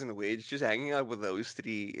Biggs and Wedge just hanging out with those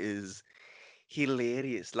three is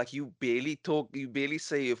hilarious. Like you barely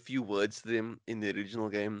say a few words to them in the original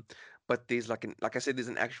game, but there's like I said, there's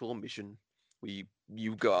an actual mission where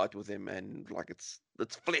you go out with them and like it's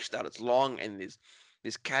fleshed out, it's long, and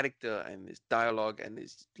there's character and there's dialogue and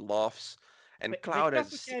there's laughs, and They're Cloud has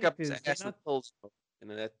proper stick up his characters. They're ass and not. tells him,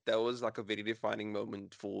 and that was like a very defining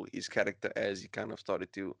moment for his character as he kind of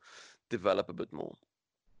started to develop a bit more.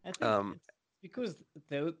 I think Um, it's because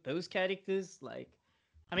those characters, like,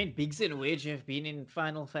 I mean, Biggs and Wedge have been in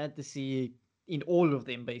Final Fantasy in all of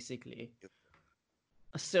them basically.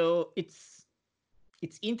 So it's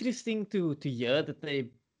interesting to hear that they're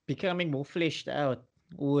becoming more fleshed out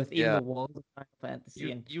within yeah, the world of Final Fantasy.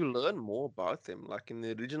 you And you learn more about them. Like in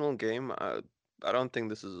the original game, I don't think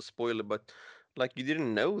this is a spoiler, but like you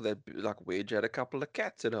didn't know that like Wedge had a couple of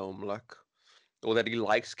cats at home, like or that he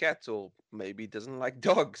likes cats, or maybe he doesn't like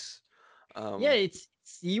dogs. yeah, Um, it's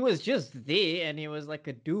he was just there, and he was like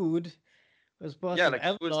a dude who was part yeah, of like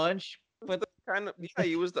Avalanche, he was but the kind of yeah,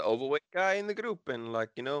 he was the overweight guy in the group, and like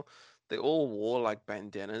they all wore like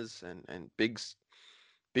bandanas, and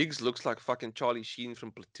Biggs looks like fucking Charlie Sheen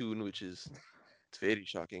from Platoon, which is it's very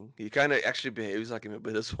shocking. He kind of actually behaves like him a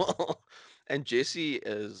bit as well. And Jesse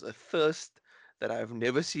is a thirst that I've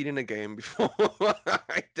never seen in a game before.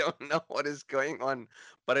 I don't know what is going on,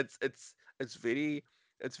 but it's very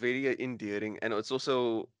endearing, and it's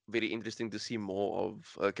also very interesting to see more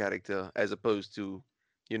of a character as opposed to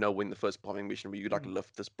when the first bombing mission where you like mm,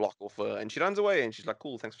 lift this block off her and she runs away and she's like,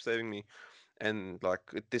 cool, thanks for saving me. And like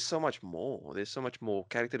there's so much more, there's so much more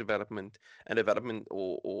character development and development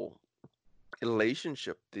or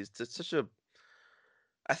relationship. There's such a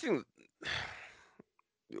I think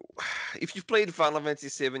if you've played Final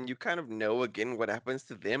Fantasy VII, you kind of know again what happens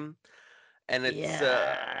to them, and it's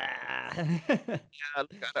Yeah. yeah, look,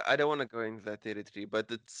 I don't want to go into that territory,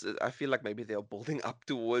 but it's I feel like maybe they're building up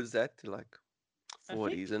towards that, like for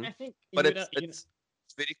a I reason. think But you know you know.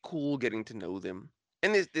 it's very cool getting to know them,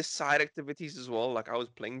 and there's side activities as well. Like I was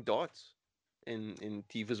playing darts in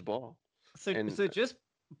Tifa's bar, and So just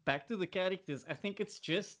back to the characters. I think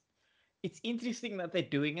it's interesting that they're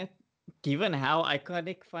doing it, given how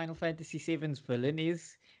iconic Final Fantasy VII's villain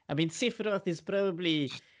is. I mean, Sephiroth is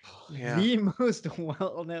probably yeah, the most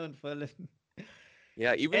well-known villain,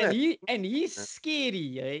 yeah, even and that. he's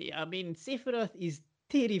scary. I mean, Sephiroth is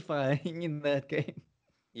terrifying in that game.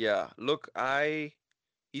 Yeah, look,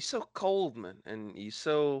 he's so cold, man, and he's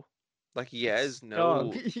so like he has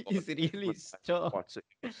Strong. no He's really human life strong. whatsoever,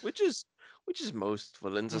 which is most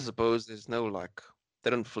villains, I suppose. There's no like they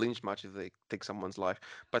don't flinch much if they take someone's life,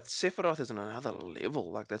 but Sephiroth is on another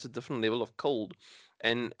level. Like that's a different level of cold.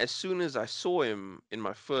 And as soon as I saw him in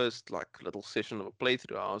my first like little session of a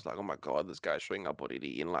playthrough, I was like, oh my god, this guy's showing up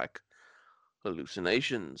already in like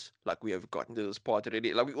hallucinations. Like we have gotten to this part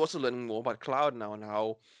already. Like we're also learning more about Cloud now and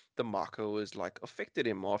how the Mako has like affected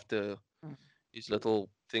him after his little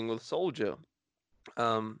thing with Soldier.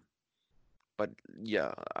 Um, but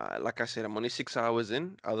yeah, like I said, I'm only 6 hours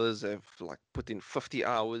in. Others have like put in 50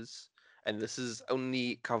 hours, and this is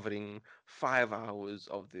only covering 5 hours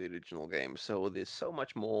of the original game. So there's so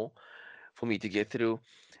much more for me to get through,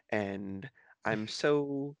 and I'm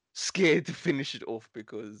so scared to finish it off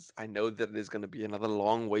because I know that there's going to be another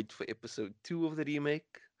long wait for episode 2 of the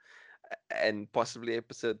remake and possibly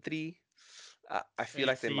episode 3. I feel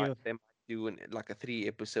like So you they might do like a 3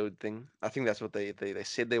 episode thing. I think that's what they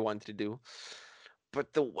said they wanted to do.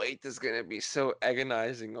 But the wait is gonna be so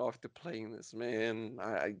agonizing after playing this, man.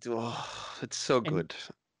 I do. Oh, it's so and good.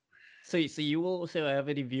 so you will also have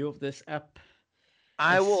a review of this up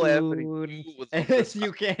I as will have a soon review of this as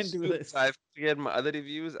you can as do soon as this. I've cleared my other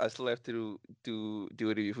reviews. I still have to do a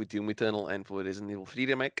review for Doom Eternal and for Resident Evil 3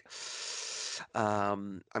 remake.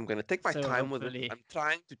 I'm gonna take my So time with it. hopefully, I'm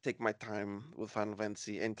trying to take my time with Final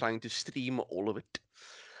Fantasy and trying to stream all of it.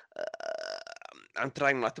 I'm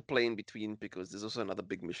trying not to play in between because there's also another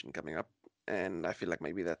big mission coming up, and I feel like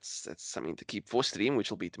maybe that's something to keep for stream, which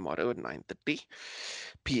will be tomorrow at 9:30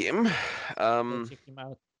 p.m. go Um, check him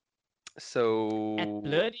out at so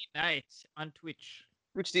Bloody Night on Twitch.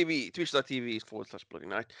 Twitch TV, twitch.tv/bloody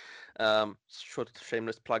night. Short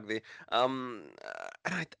shameless plug there. And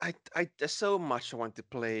there's so much I want to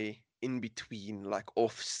play in between, like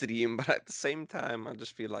off stream, but at the same time, I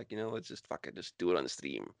just feel like, let's just fuck it, just do it on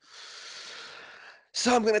stream.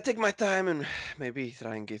 So I'm gonna take my time and maybe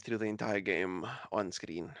try and get through the entire game on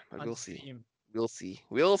screen, but On we'll see. stream. We'll see.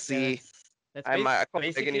 We'll Yeah, see. that's I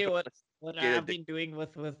can't make any basically promises. what Get I've addicted. been doing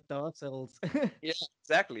with Dark Souls. Yeah,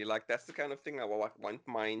 exactly. Like that's the kind of thing I want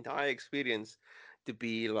my entire experience to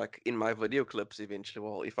be like in my video clips eventually.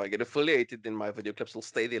 Well, if I get affiliated, then my video clips will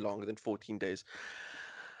stay there longer than 14 days.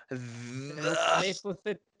 They'll stay Thus, for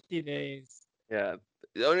 30 days. yeah,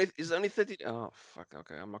 it's only 30. Oh fuck.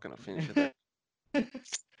 Okay, I'm not gonna finish it that.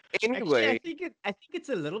 Actually, Anyway, I think it's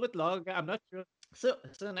a little bit longer. I'm not sure.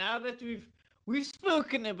 So now that we've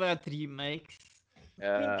spoken about remakes, I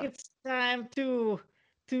think uh, it's time to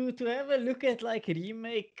have a look at like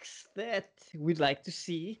remakes that we'd like to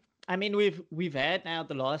see. I mean, we've had now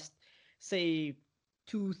the last say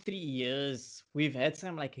 2 3 years. We've had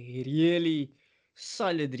some like really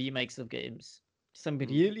solid remakes of games. Some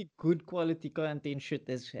mhm, really good quality content shit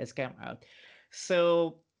has come out.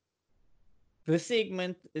 So this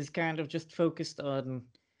segment is kind of just focused on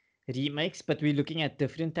remakes, but we're looking at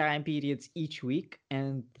different time periods each week.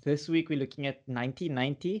 And this week we're looking at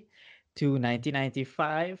 1990 to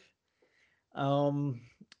 1995. Um,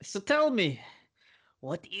 so tell me,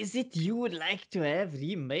 what is it you would like to have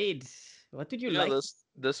remade? What would you like?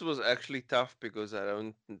 this was actually tough because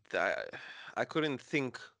I couldn't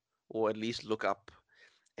think or at least look up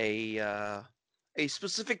a uh, a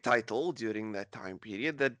specific title during that time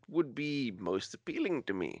period that would be most appealing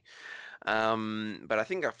to me. But I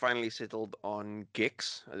think I finally settled on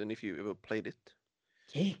Gex. I don't know if you ever played it.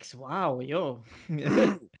 Cakes, wow, yo.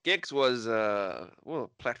 Gex was well, a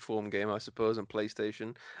platform game, I suppose, on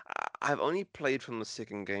PlayStation. I've only played from the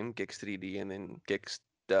second game, Gex 3D, and then Gex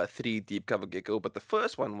 3 Deep Cover Gecko. But the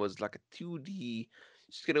first one was like a 2D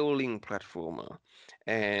scrolling platformer.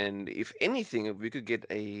 And if anything, if we could get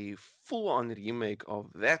a full-on remake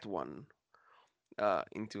of that one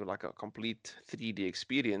into like a complete 3D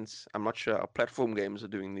experience, I'm not sure how platform games are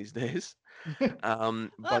doing these days. I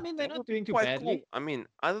But mean, they're that not would be doing too quite cool. badly. I mean,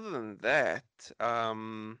 other than that,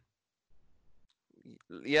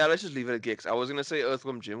 yeah, let's just leave it at Gex. I was gonna say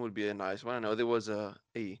Earthworm Jim would be a nice one. I know there was a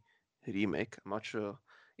remake. I'm not sure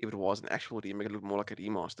if it was an actual remake. It looked more like a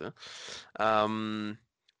remaster. Um,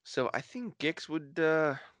 so I think Gex would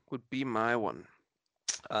be my one.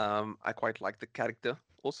 I quite like the character.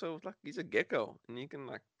 Also, like he's a gecko and he can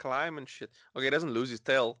like climb and shit. Okay, he doesn't lose his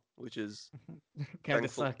tail, which is Kind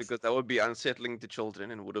of thankful sucks because that would be unsettling to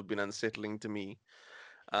children and would have been unsettling to me.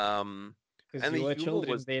 Um, because and you were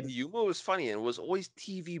children the then. humor was funny and it was always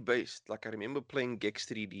TV based. Like I remember playing Gex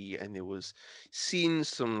 3D and there was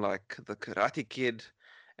scenes from like the Karate Kid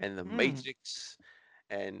and the Mm. Matrix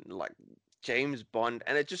and like James Bond,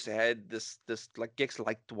 and it just had this like Gex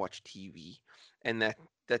liked to watch TV, and that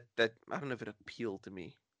I don't know if it appealed to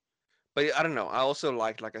me, but I don't know. I also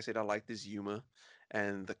liked, like I said, I liked his humor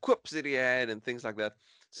and the quips that he had and things like that.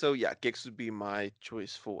 So yeah, Gex would be my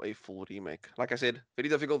choice for a full remake. Like I said, very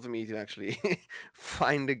difficult for me to actually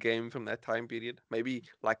find a game from that time period. Maybe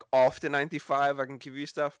like after '95, I can give you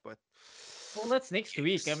stuff, but Well, that's next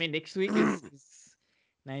week. I Gex. mean, next week is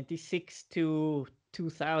 96 to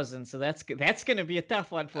 2000, so that's gonna be a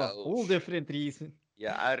tough one for a Oh whole shit. different reason.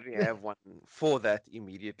 Yeah, I already have one for that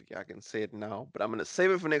immediately. I can say it now, but I'm gonna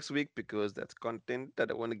save it for next week because that's content that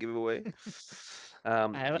I want to give away.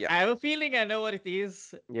 Yeah, I have a feeling I know what it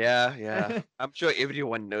is. yeah. I'm sure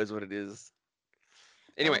everyone knows what it is.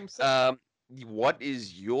 Anyway, So what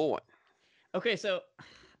is your one? okay, so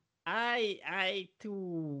I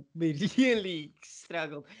too really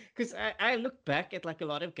struggled because I looked back at like a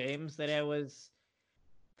lot of games that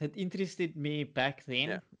interested me back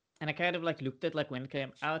Yeah. then, and I kind of like looked at like when it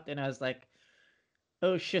came out, and I was like,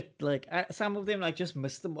 oh shit, like some of them like just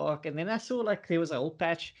missed the mark, and then I saw like there was a whole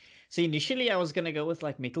patch. So initially I was gonna go with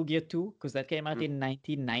like Metal Gear 2 because that came out Mm, in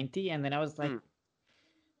 1990, and then I was like,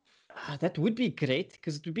 mm, that would be great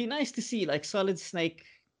because it would be nice to see like Solid Snake,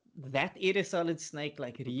 that era Solid Snake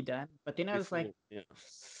like redone. But then I was like, before, yeah.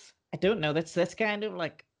 I don't know. That's kind of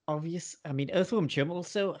like obvious. I mean, Earthworm Jim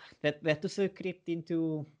also that also crept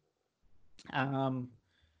um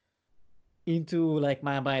like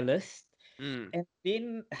my list, Mm. and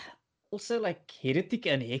then also like Heretic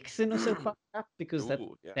and Hexen also popped up because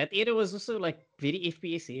Ooh, yeah. that era was also like very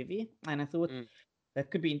FPS heavy, and I thought Mm, that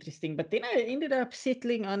could be interesting. But then I ended up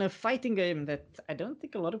settling on a fighting game that I don't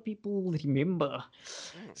think a lot of people remember.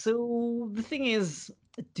 mm. So the thing is,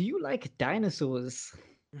 do you like dinosaurs?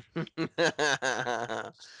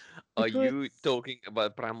 Are you Because talking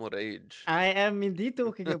about Primal Rage? I am indeed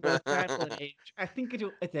talking about Primal Rage. I think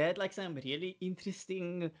it had like some really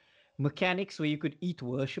interesting mechanics where you could eat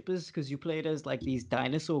worshippers because you played as like these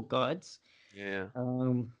dinosaur gods. Yeah.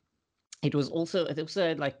 Um, it also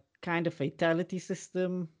had like kind of fatality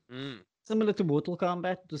system Mm. similar to Mortal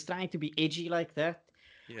Kombat. It was trying to be edgy like that.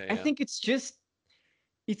 Yeah, I yeah. think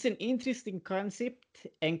it's an interesting concept,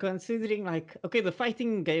 and considering like okay, the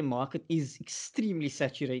fighting game market is extremely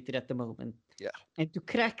saturated at the moment, Yeah. and to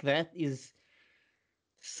crack that is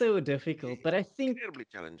so difficult. But Incredibly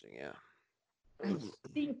challenging, yeah. I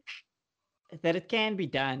think that it can be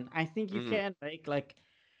done. I think you Mm, can make like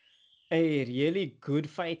a really good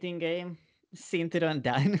fighting game centered on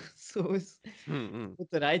dinosaurs mm, mm. with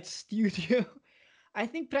the right studio. I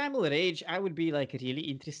think Primal Rage, I would be like really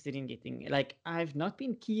interested in getting. Like, I've not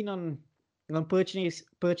been keen on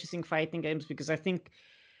purchasing fighting games because I think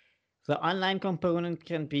the online component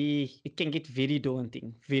it can get very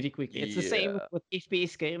daunting very quickly. It's the same Yeah. with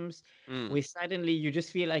FPS games Mm. where suddenly you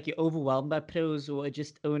just feel like you're overwhelmed by pros who are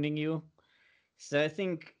just owning you. So I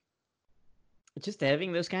think just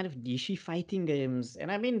having those kind of niche fighting games,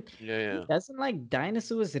 and I mean, Yeah, who yeah. doesn't like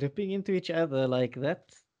dinosaurs ripping into each other like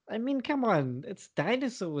that? I mean, come on, it's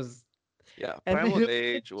dinosaurs, Yeah, and they Primal do a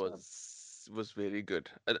good Rage job. was very good.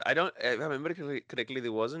 I don't if I remember correctly,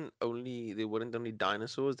 there weren't only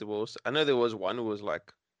dinosaurs. There was I know there was one who was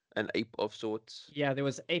like an ape of sorts, Yeah, there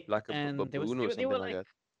was ape, like a and baboon or they something were like like that.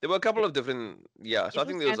 There were a couple it, of different, yeah. So it I was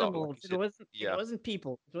think there was like animals. you said, It yeah, wasn't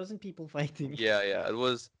people. It wasn't people fighting. yeah, yeah. It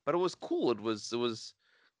was, but it was cool. It was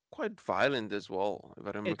quite violent as well, if I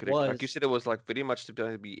remember It correctly. Like you was. said, it was like very much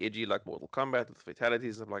to be edgy, like Mortal Kombat with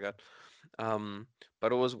fatalities and stuff like that. Um,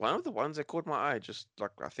 but it was one of the ones that caught my eye, just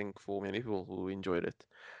like I think for many people who enjoyed it.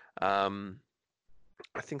 Um,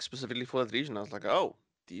 I think specifically for that region, I was like, oh,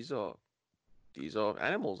 these are these are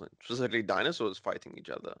animals, and specifically dinosaurs fighting each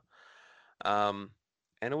other. Um,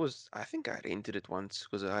 and it was, I think I rented it once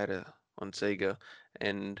because I had a on Sega,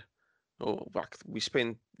 and oh, like we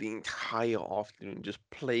spent the entire afternoon just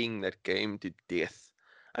playing that game to death.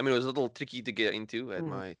 I mean, it was a little tricky to get into at Mm.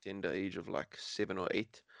 my tender age of like 7 or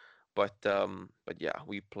 8, But yeah,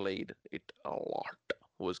 we played it a lot. It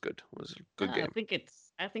was good. It was a good I game. think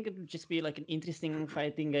I think it would just be like an interesting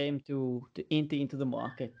fighting game to enter into the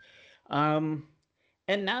market. Um,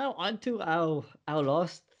 and now on to our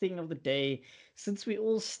last thing of the day. Since we're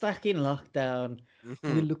all stuck in lockdown,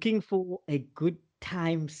 we're looking for a good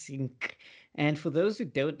time sink. And for those who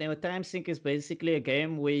don't know, a time sink is basically a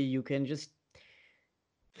game where you can just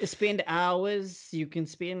spend hours. You can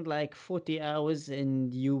spend like 40 hours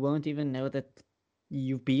and you won't even know that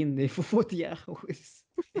you've been there for 40 hours.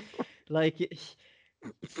 Like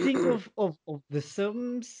think of The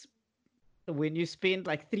Sims when you spend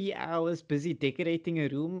like 3 hours busy decorating a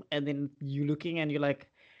room and then you looking and you're like,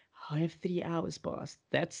 I have 3 hours passed.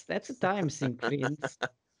 That's a time sink, friends.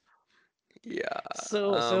 Yeah.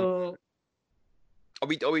 So Um, so are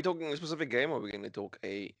we talking a specific game, or are we going to talk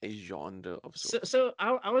a genre of sorts? so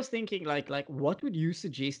I was thinking like what would you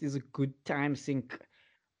suggest is a good time sink,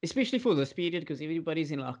 especially for this period because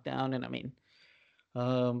everybody's in lockdown and I mean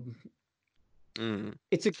um Mm.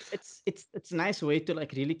 it's a nice way to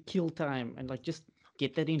like really kill time and like just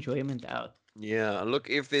get that enjoyment out. Yeah, look,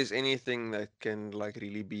 if there's anything that can like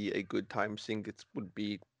really be a good time sink, it would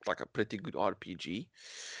be like a pretty good RPG.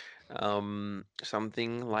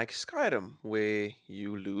 Something like Skyrim, where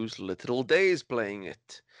you lose literal days playing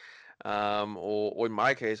it. Or in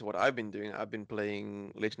my case, what I've been doing, I've been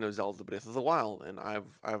playing Legend of Zelda Breath of the Wild, and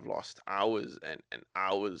I've lost hours and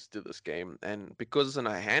hours to this game. And because it's in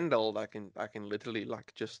a handheld, I can literally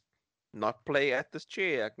like just not play at this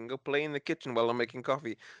chair. I can go play in the kitchen while I'm making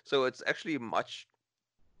coffee. So it's actually much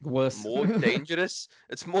Worse. more dangerous.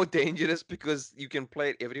 It's more dangerous because you can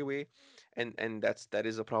play it everywhere, and that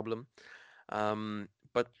is a problem.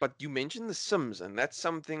 But you mentioned The Sims, and that's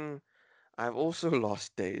something I've also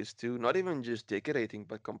lost days to. Not even just decorating,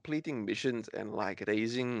 but completing missions and like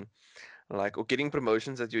raising, like or getting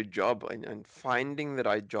promotions at your job and finding the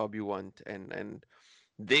right job you want, and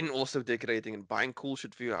then also decorating and buying cool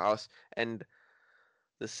shit for your house. And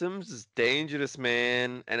the Sims is dangerous,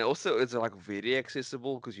 man, and also it's like very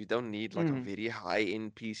accessible because you don't need like a Mm, very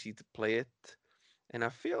high-end PC to play it. And I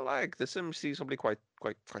feel like the Sims is probably quite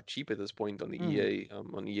cheap at this point on the mm.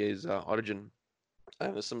 EA's Origin.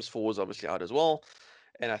 And the Sims 4 is obviously out as well,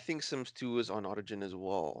 and I think Sims 2 is on Origin as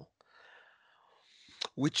well.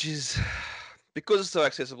 Which is because it's so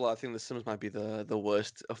accessible. I think the Sims might be the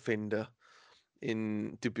worst offender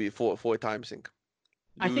in to be for a time sink,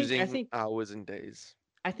 I think I losing think hours and days.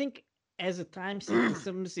 I think as a time sink, The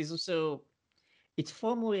Sims is also it's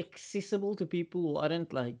far more accessible to people who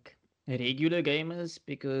aren't like regular gamers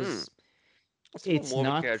Mm. because It's it's more of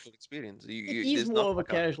a not. casual experience. It You is there's more not of a like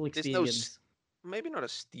a casual there's no experience. maybe not a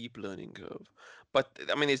steep learning curve, but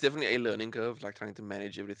I mean there's definitely a learning curve, like trying to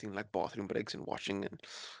manage everything like bathroom breaks and washing and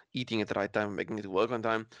eating at the right time, and making it work on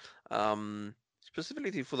time.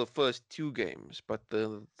 Specifically for the first two games, but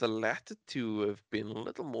the latter two have been a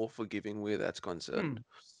little more forgiving where that's concerned. Mm,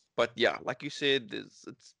 But yeah, like you said,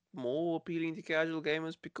 it's more appealing to casual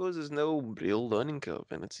gamers because there's no real learning curve,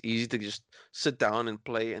 and it's easy to just sit down and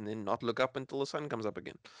play and then not look up until the sun comes up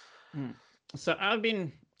again. mm. So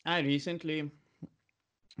I recently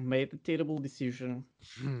made the terrible decision,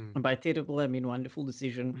 and by terrible I mean wonderful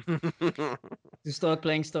decision, to start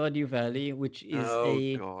playing Stardew Valley, which is Oh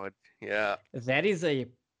a God, yeah, that is a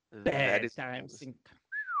that bad is time famous. sink.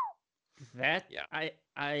 That Yeah.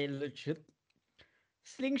 I legit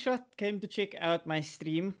Slingshot came to check out my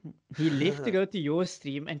stream. He left to go to your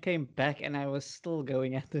stream and came back, and I was still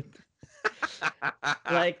going at it.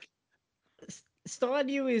 Like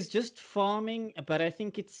Stardew is just farming, but I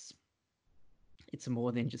think it's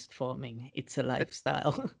more than just farming. It's a It's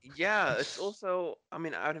lifestyle. yeah. It's also. I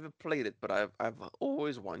mean, I've never played it, but I've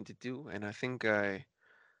always wanted to, and I think I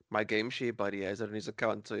my game share buddy has it on his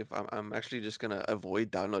account. So if I'm actually just gonna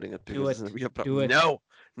avoid downloading it Do because it's gonna it. be a Do problem. it. No,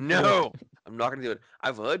 Do it. no, I'm not gonna do it.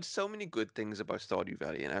 I've heard so many good things about Stardew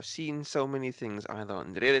Valley, and I've seen so many things either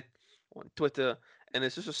on Reddit, on Twitter, and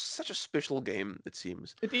it's just such a special game. It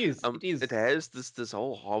seems. It is. It It is. has this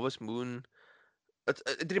whole Harvest Moon.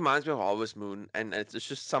 It reminds me of Harvest Moon, and it's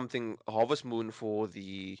just something Harvest Moon for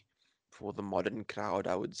the modern crowd,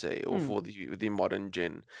 I would say, or Mm, for the modern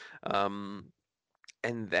gen. Um,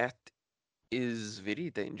 and that is very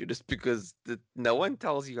dangerous because no one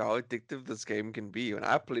tells you how addictive this game can be. When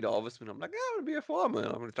I played Harvest Moon, I'm like, I'm gonna be a farmer.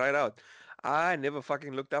 I'm gonna try it out. I never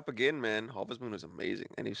fucking looked up again, man. Harvest Moon was amazing.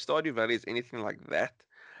 And if Stardew Valley is anything like that,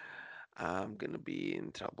 I'm gonna be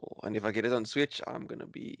in trouble. And if I get it on Switch, I'm gonna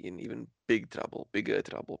be in even bigger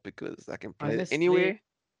trouble, because I can play it honestly, anywhere.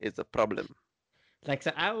 It's a problem. like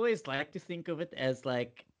so I always like to think of it as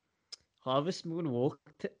like Harvest Moon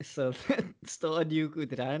walked so that Stardew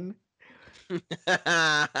could run.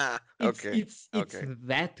 It's Okay. it's it's Okay.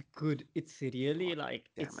 that good. It's really God like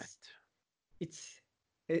damn it. it's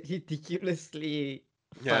ridiculously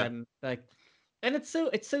Yeah. fun. Like, and it's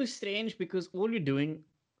so strange because all you're doing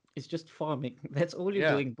is just farming. That's all you're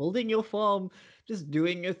Yeah. doing. Building your farm, just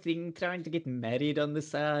doing your thing, trying to get married on the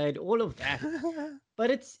side, all of that.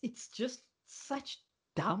 But it's just such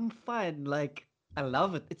dumb fun. Like, I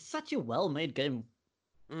love it. It's such a well-made game.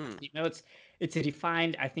 Mm. It's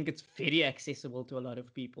refined. I think it's very accessible to a lot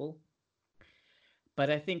of people. But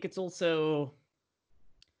I think it's also,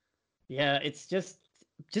 yeah, it's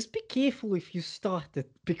just be careful if you start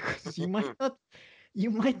it because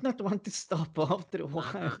you might not want to stop after a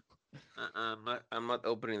while. Uh-uh. I'm not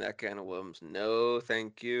opening that can of worms. No,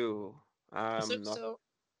 thank you. So I'm not. so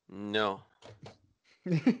No.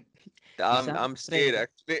 you I'm sound I'm scared afraid.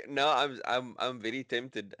 actually. No, I'm very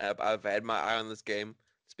tempted. I've had my eye on this game.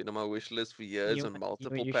 It's been on my wish list for years You on you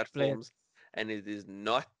multiple you should play it. platforms, and it is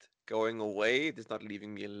not going away. It is not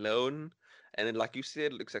leaving me alone. And then, like you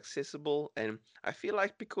said, it looks accessible. And I feel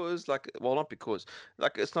like because, like, well, not because,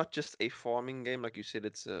 like, it's not just a farming game. Like you said,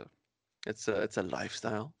 it's a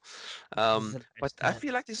lifestyle. It is a But I lifestyle.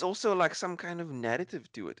 feel like there's also like some kind of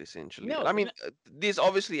narrative to it, essentially. No, I mean, no, there's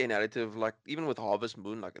obviously a narrative, like even with Harvest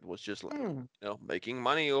Moon, like it was just like mm, making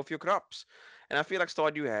money off your crops, and I feel like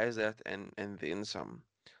Stardew has that, and then some.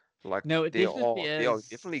 Like no, it definitely there are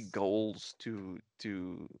definitely is. goals to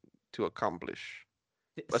accomplish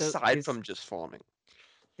So aside from just farming.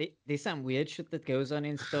 there's some weird shit that goes on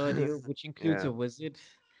in Stardew, which includes a Yeah, wizard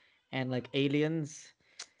and like aliens.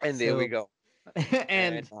 and there we So go.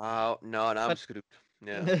 And and now, no, now I'm but screwed.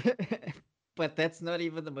 Yeah. but that's not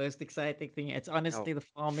even the most exciting thing. It's No. honestly the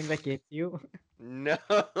farming that gets you. No,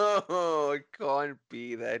 it can't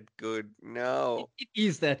be that good. It, No. it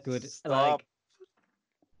is that good. Stop. Like,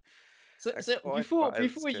 so I so can't before buy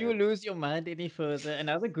this before you game. lose your mind any further,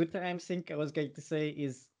 another good time sync I was going to say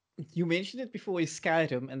is you mentioned it before is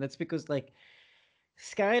Skyrim, and that's because like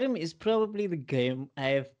Skyrim is probably the game I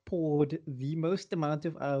have poured the most amount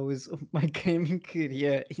of hours of my gaming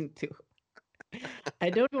career into. I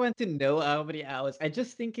don't want to know how many hours. I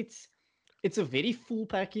just think it's a very full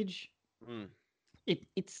package. Mm,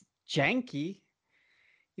 It's janky.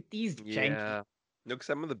 It is janky. yeah. Look,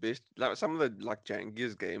 some of the best, like some of the like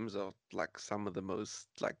jankiest games are like some of the most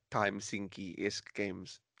like time sinky-esque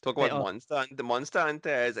games. Talk They about are. Monster Hunter. Monster Hunter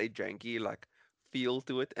has a janky like feel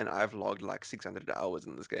to it, and I've logged like 600 hours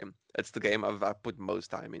in this game. It's the game I've put most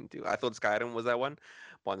time into. I thought Skyrim was that one.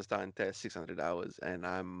 Monster Hunter has 600 hours, and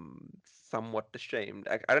I'm somewhat ashamed.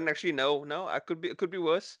 I don't actually know. No, I could be. It could be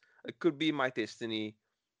worse. It could be my Destiny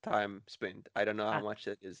time spent. I don't know how I, much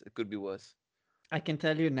that is. It could be worse. I can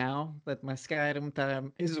tell you now that my Skyrim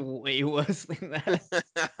time is way worse than that.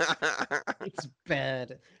 It's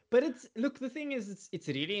bad. But it's look, the thing is it's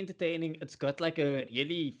really entertaining. It's got like a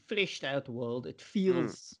really fleshed out world. It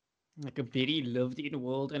Mm, feels like a very lived in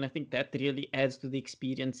world, and I think that really adds to the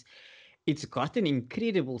experience. It's got an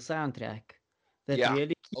incredible soundtrack that yeah.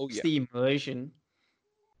 really Oh keeps yeah. the immersion.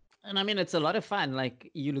 And I mean it's a lot of fun. Like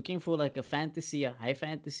you're looking for like a fantasy, a high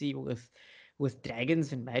fantasy with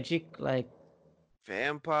dragons and magic, like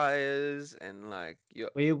Vampires and like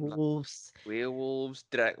werewolves, werewolves,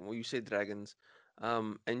 well, you say dragons,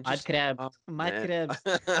 and mud just crabs, oh mud man, crabs.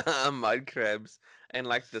 mud crabs, and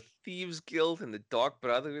like the Thieves Guild and the Dark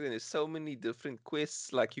Brotherhood, and there's so many different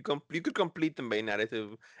quests. Like you could complete the main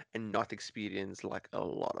narrative and not experience like a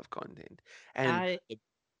lot of content. And I the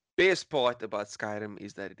best part about Skyrim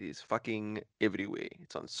is that it is fucking everywhere.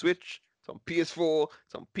 It's on Switch, it's on PS4,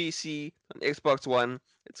 it's on PC, it's on Xbox One,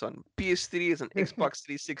 it's on PS3, it's on Xbox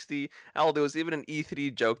 360. Hell, there was even an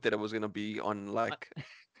E3 joke that it was gonna be on on like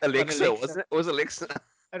on Alexa, Alexa. wasn't it? It was Alexa.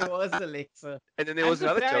 It was Alexa. And then there I'm was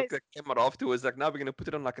another joke surprised. that came out afterwards, like now we're gonna put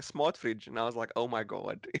it on like a smart fridge, and I was like, oh my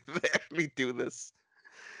god, if they actually do this.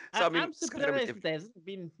 So I mean, I'm Skyrim is surprised it hasn't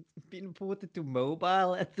been ported to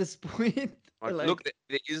mobile at this point. like, look, Like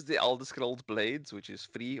there is the Elder Scrolls Blades, which is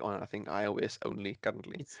free on I think iOS only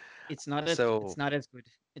currently. it's So not as good.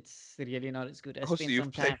 It's really not as good. I oh, so spent you've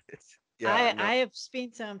some played time. it? Yeah, I no, I have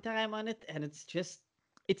spent some time on it, and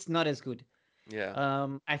it's not as good. yeah.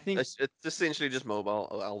 I think It's essentially just mobile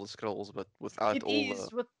Elder Scrolls, but without it all is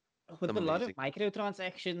the with a lot of amazing.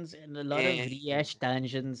 microtransactions and a lot of Eh, rehash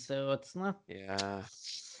dungeons, so yeah,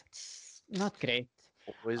 it's not great.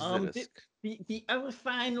 always the The, risk. the other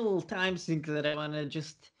final time sink that I want to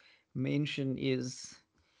just mention is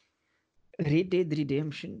Red Dead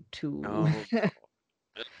Redemption 2. Oh god,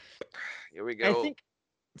 here we I go. think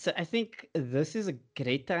So I think this is a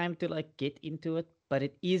great time to like get into it, but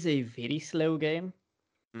it is a very slow game.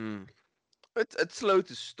 Mm. It's slow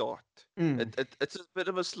to start. Mm. It's a bit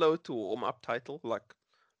of a slow to warm up title, like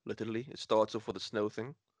literally. It starts off with a snow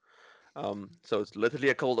thing. So it's literally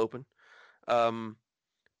a cold open. Um,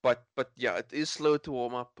 but yeah, it is slow to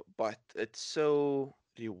warm up, but it's so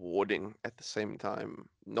rewarding at the same time.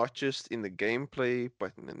 Not just in the gameplay,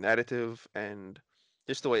 but in the narrative and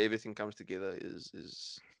just the way everything comes together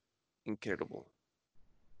is incredible.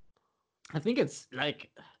 I think it's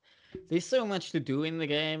like there's so much to do in the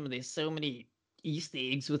game. There's so many Easter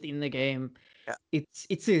eggs within the game. Yeah,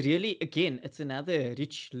 It's a really, again, it's another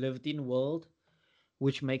rich lived in world,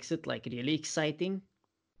 which makes it like really exciting.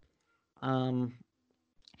 Um,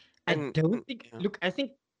 I don't think. yeah. Look, I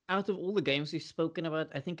think out of all the games we've spoken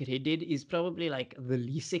about, I think Red Dead is probably like the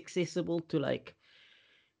least accessible to like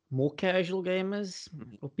more casual gamers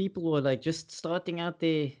Mhm. or people who are like just starting out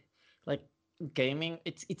there, like gaming.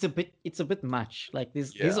 It's a bit much. Like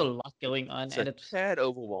there's a Yeah. lot going on, It's a and it's tad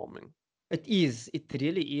overwhelming. it is it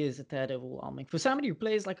really is a tad overwhelming for somebody who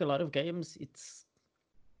plays like a lot of games. It's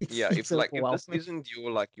Yeah, it's if this overwhelming. isn't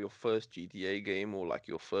your first GTA game or like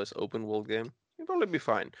your first open world game, you'll probably be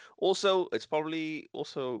fine. Also, it's probably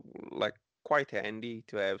also like quite handy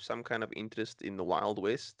to have some kind of interest in the Wild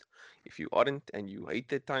West. If you aren't and you hate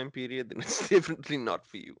that time period, then it's definitely not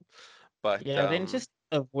for you. But Yeah, then just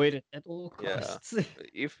avoid it at all yeah, costs.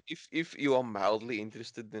 if you are mildly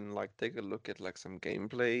interested, then like take a look at like some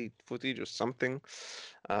gameplay footage or something,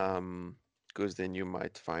 because then you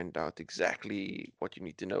might find out exactly what you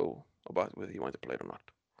need to know about whether you want to play it or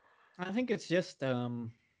not. I think it's just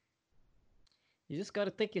you just got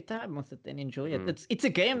to take your time with it and enjoy it. Mm, It's a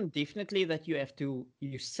game definitely that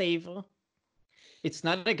you savor. It's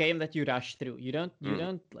not a game that you rush through. You mm.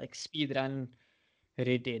 don't like speed run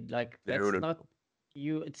Red Dead. Like No, that's no, not no,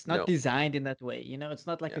 you. It's not no. designed in that way. It's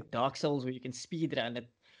not like Yeah, a Dark Souls where you can speed run it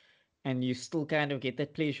and you still kind of get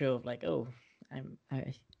that pleasure of like, oh,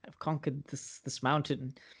 I've conquered this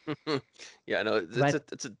mountain. yeah. No, it's But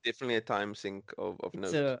it's a definitely a time sink of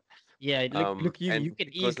it's note. a yeah. Look, you And can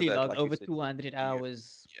because of easily that, log like you over said, 200 you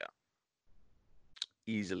hours yeah,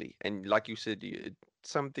 easily. And like you said, it's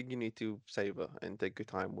something you need to savor and take your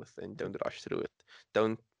time with, and don't rush through it.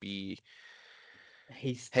 Don't be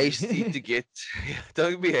hasty hasty. to get.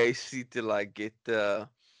 Don't be hasty to like get to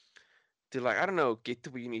like I don't know get to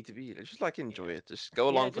where you need to be. Just like Yeah, enjoy it. Just go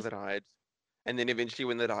yeah. along for Just the ride, and then eventually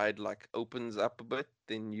when the ride like opens up a bit,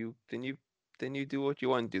 then you do what you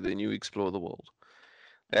want to do. Then you explore the world.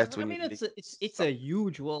 That's I when you mean, really it's stop. a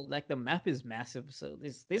huge world. Like the map is massive, so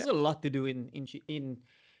there's Yeah. a lot to do in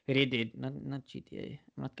Red Dead, not GTA.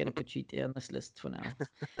 I'm not gonna put GTA on this list for now,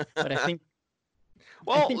 but I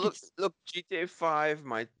Well, think it's look, GTA 5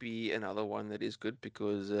 might be another one that is good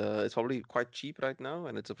because it's probably quite cheap right now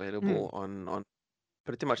and it's mm, available on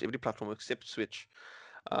pretty much every platform except Switch.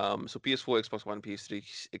 So PS4, Xbox One, PS3,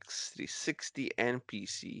 X360, and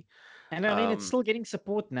PC. and I mean it's Um, still getting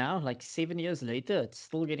support now. Like 7 years later, it's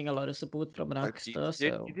still getting a lot of support from like Rockstar.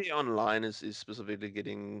 So GTA Online is specifically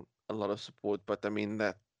getting a lot of support, but I mean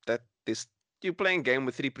that this you're playing a game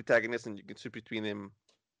with three protagonists and you can switch between them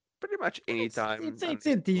pretty much any time it's a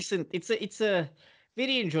unless decent it's a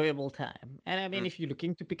very enjoyable time. And I mean, mm, if you're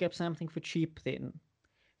looking to pick up something for cheap, then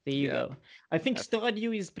there you yeah, go. I think have to.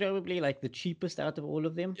 Stardew is probably like the cheapest out of all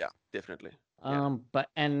of them. Yeah, definitely. Yeah.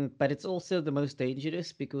 But it's also the most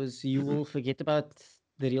dangerous because you will forget about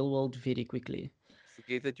the real world very quickly.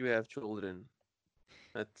 Forget that you have children.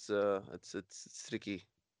 That's it's tricky.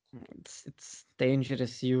 It's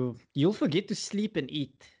dangerous. You'll forget to sleep and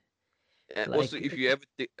eat. And also, Like if you have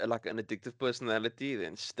like an addictive personality,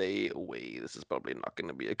 then stay away. This is probably not going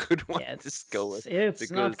to be a good one yeah, to go with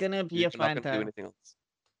it's not because gonna be you're a not fun going to do time. anything else.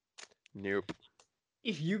 Nope.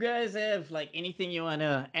 If you guys have like anything you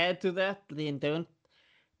wanna add to that, then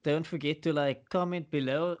don't forget to like comment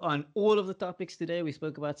below on all of the topics today. We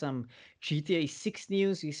spoke about some GTA 6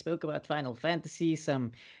 news. We spoke about Final Fantasy,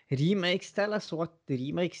 some remakes. Tell us what the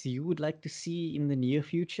remakes you would like to see in the near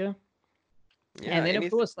future. Yeah. And then, of Anything.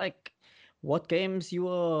 course, like what games you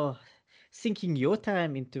are sinking your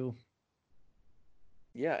time into.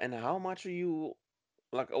 Yeah. And how much are you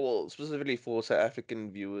like? Oh, well, specifically for South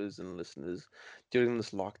African viewers and listeners during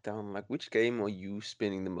this lockdown, like which game are you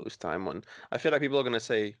spending the most time on? I feel like people are going to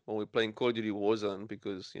say, "Well, we're playing Call of Duty Warzone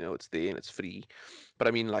because you know it's there and it's free." But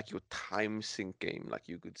I mean, like your time sink game, like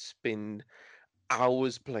you could spend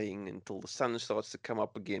hours playing until the sun starts to come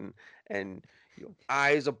up again and your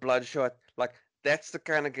eyes are bloodshot. Like that's the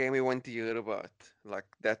kind of game we want to hear about. Like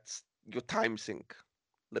that's your time sink.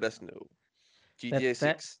 Let us know. GTA That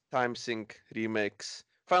 6 time sink remakes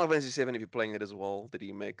Final Fantasy 7, if you're playing it as well, the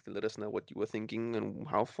remake, then let us know what you were thinking and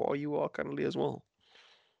how far you are currently as well.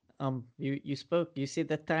 You spoke. You said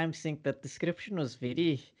that time sync. That description was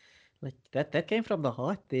very, like that came from the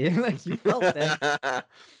heart. There, like you felt that.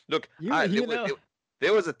 Look, You you know.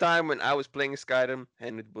 there was a time when I was playing Skyrim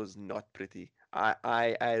and it was not pretty.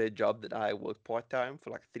 I had a job that I worked part time for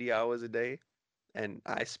like 3 hours a day, and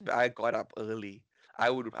I got up early. I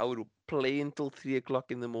would play until 3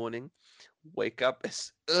 o'clock in the morning, wake up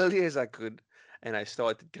as early as I could, and I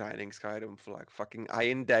started grinding Skyrim for like fucking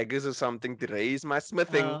iron daggers or something to raise my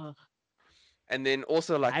smithing. Uh, And then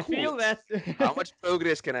also like, I cool, feel that. how much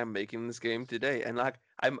progress can I make in this game today? And like,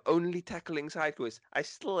 I'm only tackling side quests. I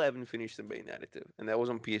still haven't finished the main narrative, and that was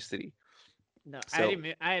on PS3. No, So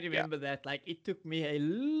I yeah. remember that. Like it took me a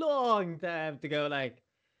long time to go. Like,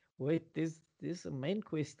 wait, this a main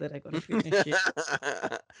quest that I gotta finish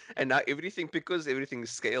it. And now everything, because everything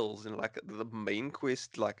scales, and like the main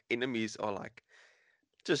quest, like enemies are like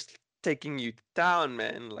just taking you down,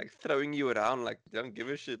 man, like throwing you around, like they don't give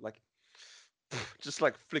a shit, like just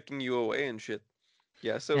like flicking you away and shit.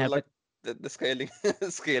 Yeah, so Yeah, like but the scaling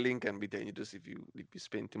scaling can be dangerous if you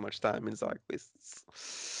spend too much time in side be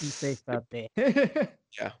safe quests. Yep. out there.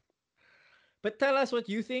 Yeah. But tell us what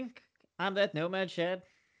you think. I'm that nomad Shad,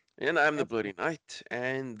 And I'm the Bloody Knight,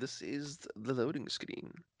 and this is the loading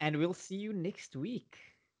screen. and we'll see you next week.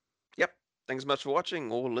 Yep. Thanks so much for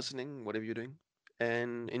watching or listening, whatever you're doing.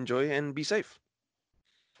 And enjoy and be safe.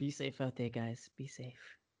 Be safe out there, guys. Be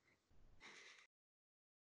safe.